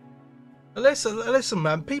 Listen,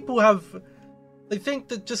 man. People they think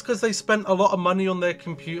that just because they spent a lot of money on their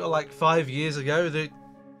computer like 5 years ago, that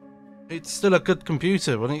it's still a good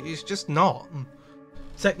computer. Well, it's just not.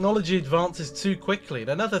 Technology advances too quickly. In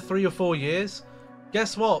another 3 or 4 years,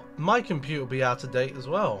 guess what? My computer will be out of date as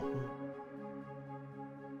well.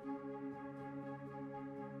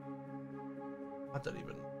 I don't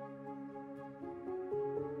even.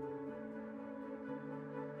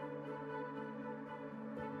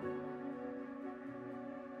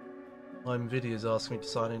 Nvidia's asking me to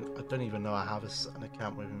sign in. I don't even know I have an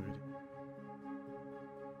account with Nvidia.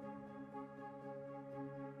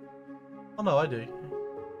 Oh no, I do.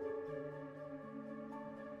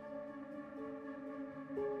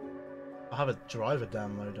 I have a driver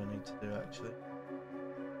download I need to do actually.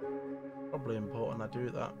 Probably important I do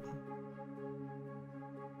that.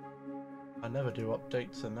 I never do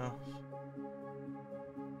updates enough.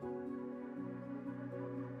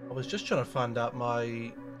 I was just trying to find out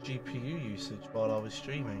my GPU usage while I was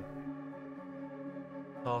streaming.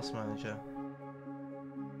 Task manager.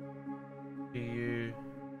 GPU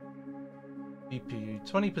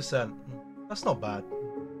 20%. That's not bad.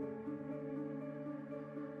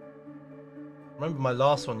 Remember my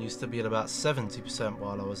last one used to be at about 70%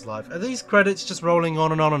 while I was live. Are these credits just rolling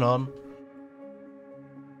on and on and on?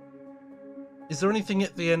 Is there anything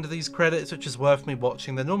at the end of these credits which is worth me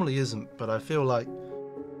watching? There normally isn't, but I feel like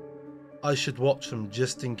I should watch them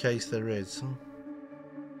just in case there is.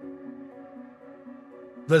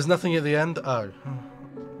 There's nothing at the end? Oh.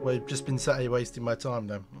 We've just been sat here wasting my time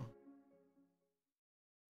then.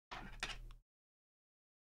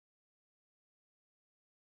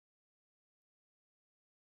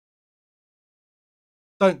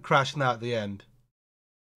 Don't crash now at the end.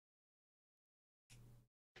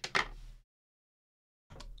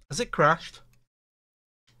 Has it crashed?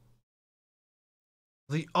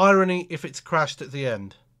 The irony if it's crashed at the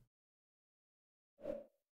end.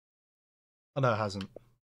 Oh no, it hasn't.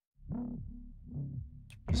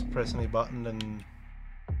 Just press any button and...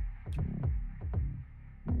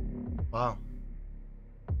 Wow.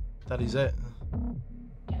 That is it.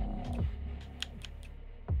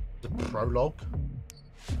 The prologue.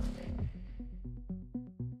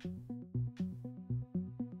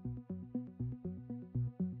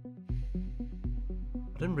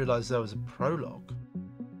 I didn't realise there was a prologue.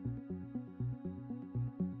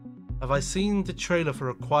 Have I seen the trailer for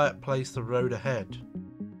A Quiet Place: The Road Ahead?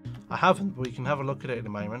 I haven't, but we can have a look at it in a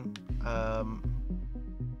moment.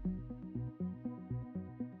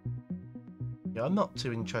 Yeah, I'm not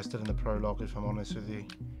too interested in the prologue, if I'm honest with you.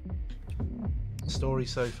 Story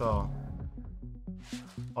so far.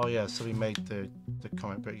 Oh yeah, so we made the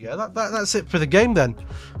comic book. Yeah, that's it for the game then.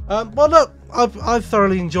 Well, look, I've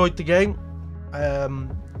thoroughly enjoyed the game.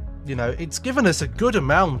 You know, it's given us a good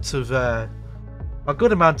amount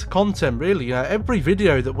of content, really. You know, every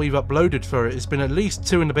video that we've uploaded for it has been at least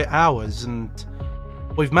 2 and a bit hours, and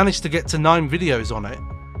we've managed to get to 9 videos on it.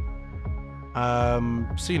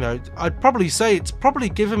 So you know, I'd probably say it's probably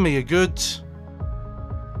given me a good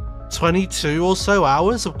 22 or so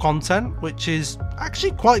hours of content, which is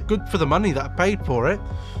actually quite good for the money that I paid for it.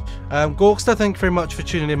 Gorkster, thank you very much for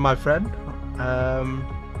tuning in, my friend.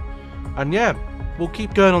 And yeah, we'll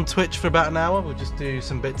keep going on Twitch for about an hour. We'll just do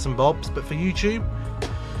some bits and bobs. But for YouTube,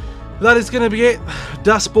 that is going to be it.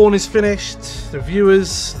 Dustborn is finished. The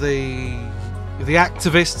viewers, the the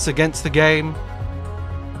activists against the game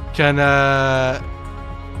can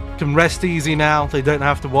rest easy now. They don't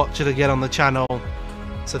have to watch it again on the channel.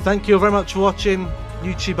 So thank you very much for watching.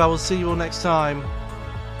 YouTube, I will see you all next time.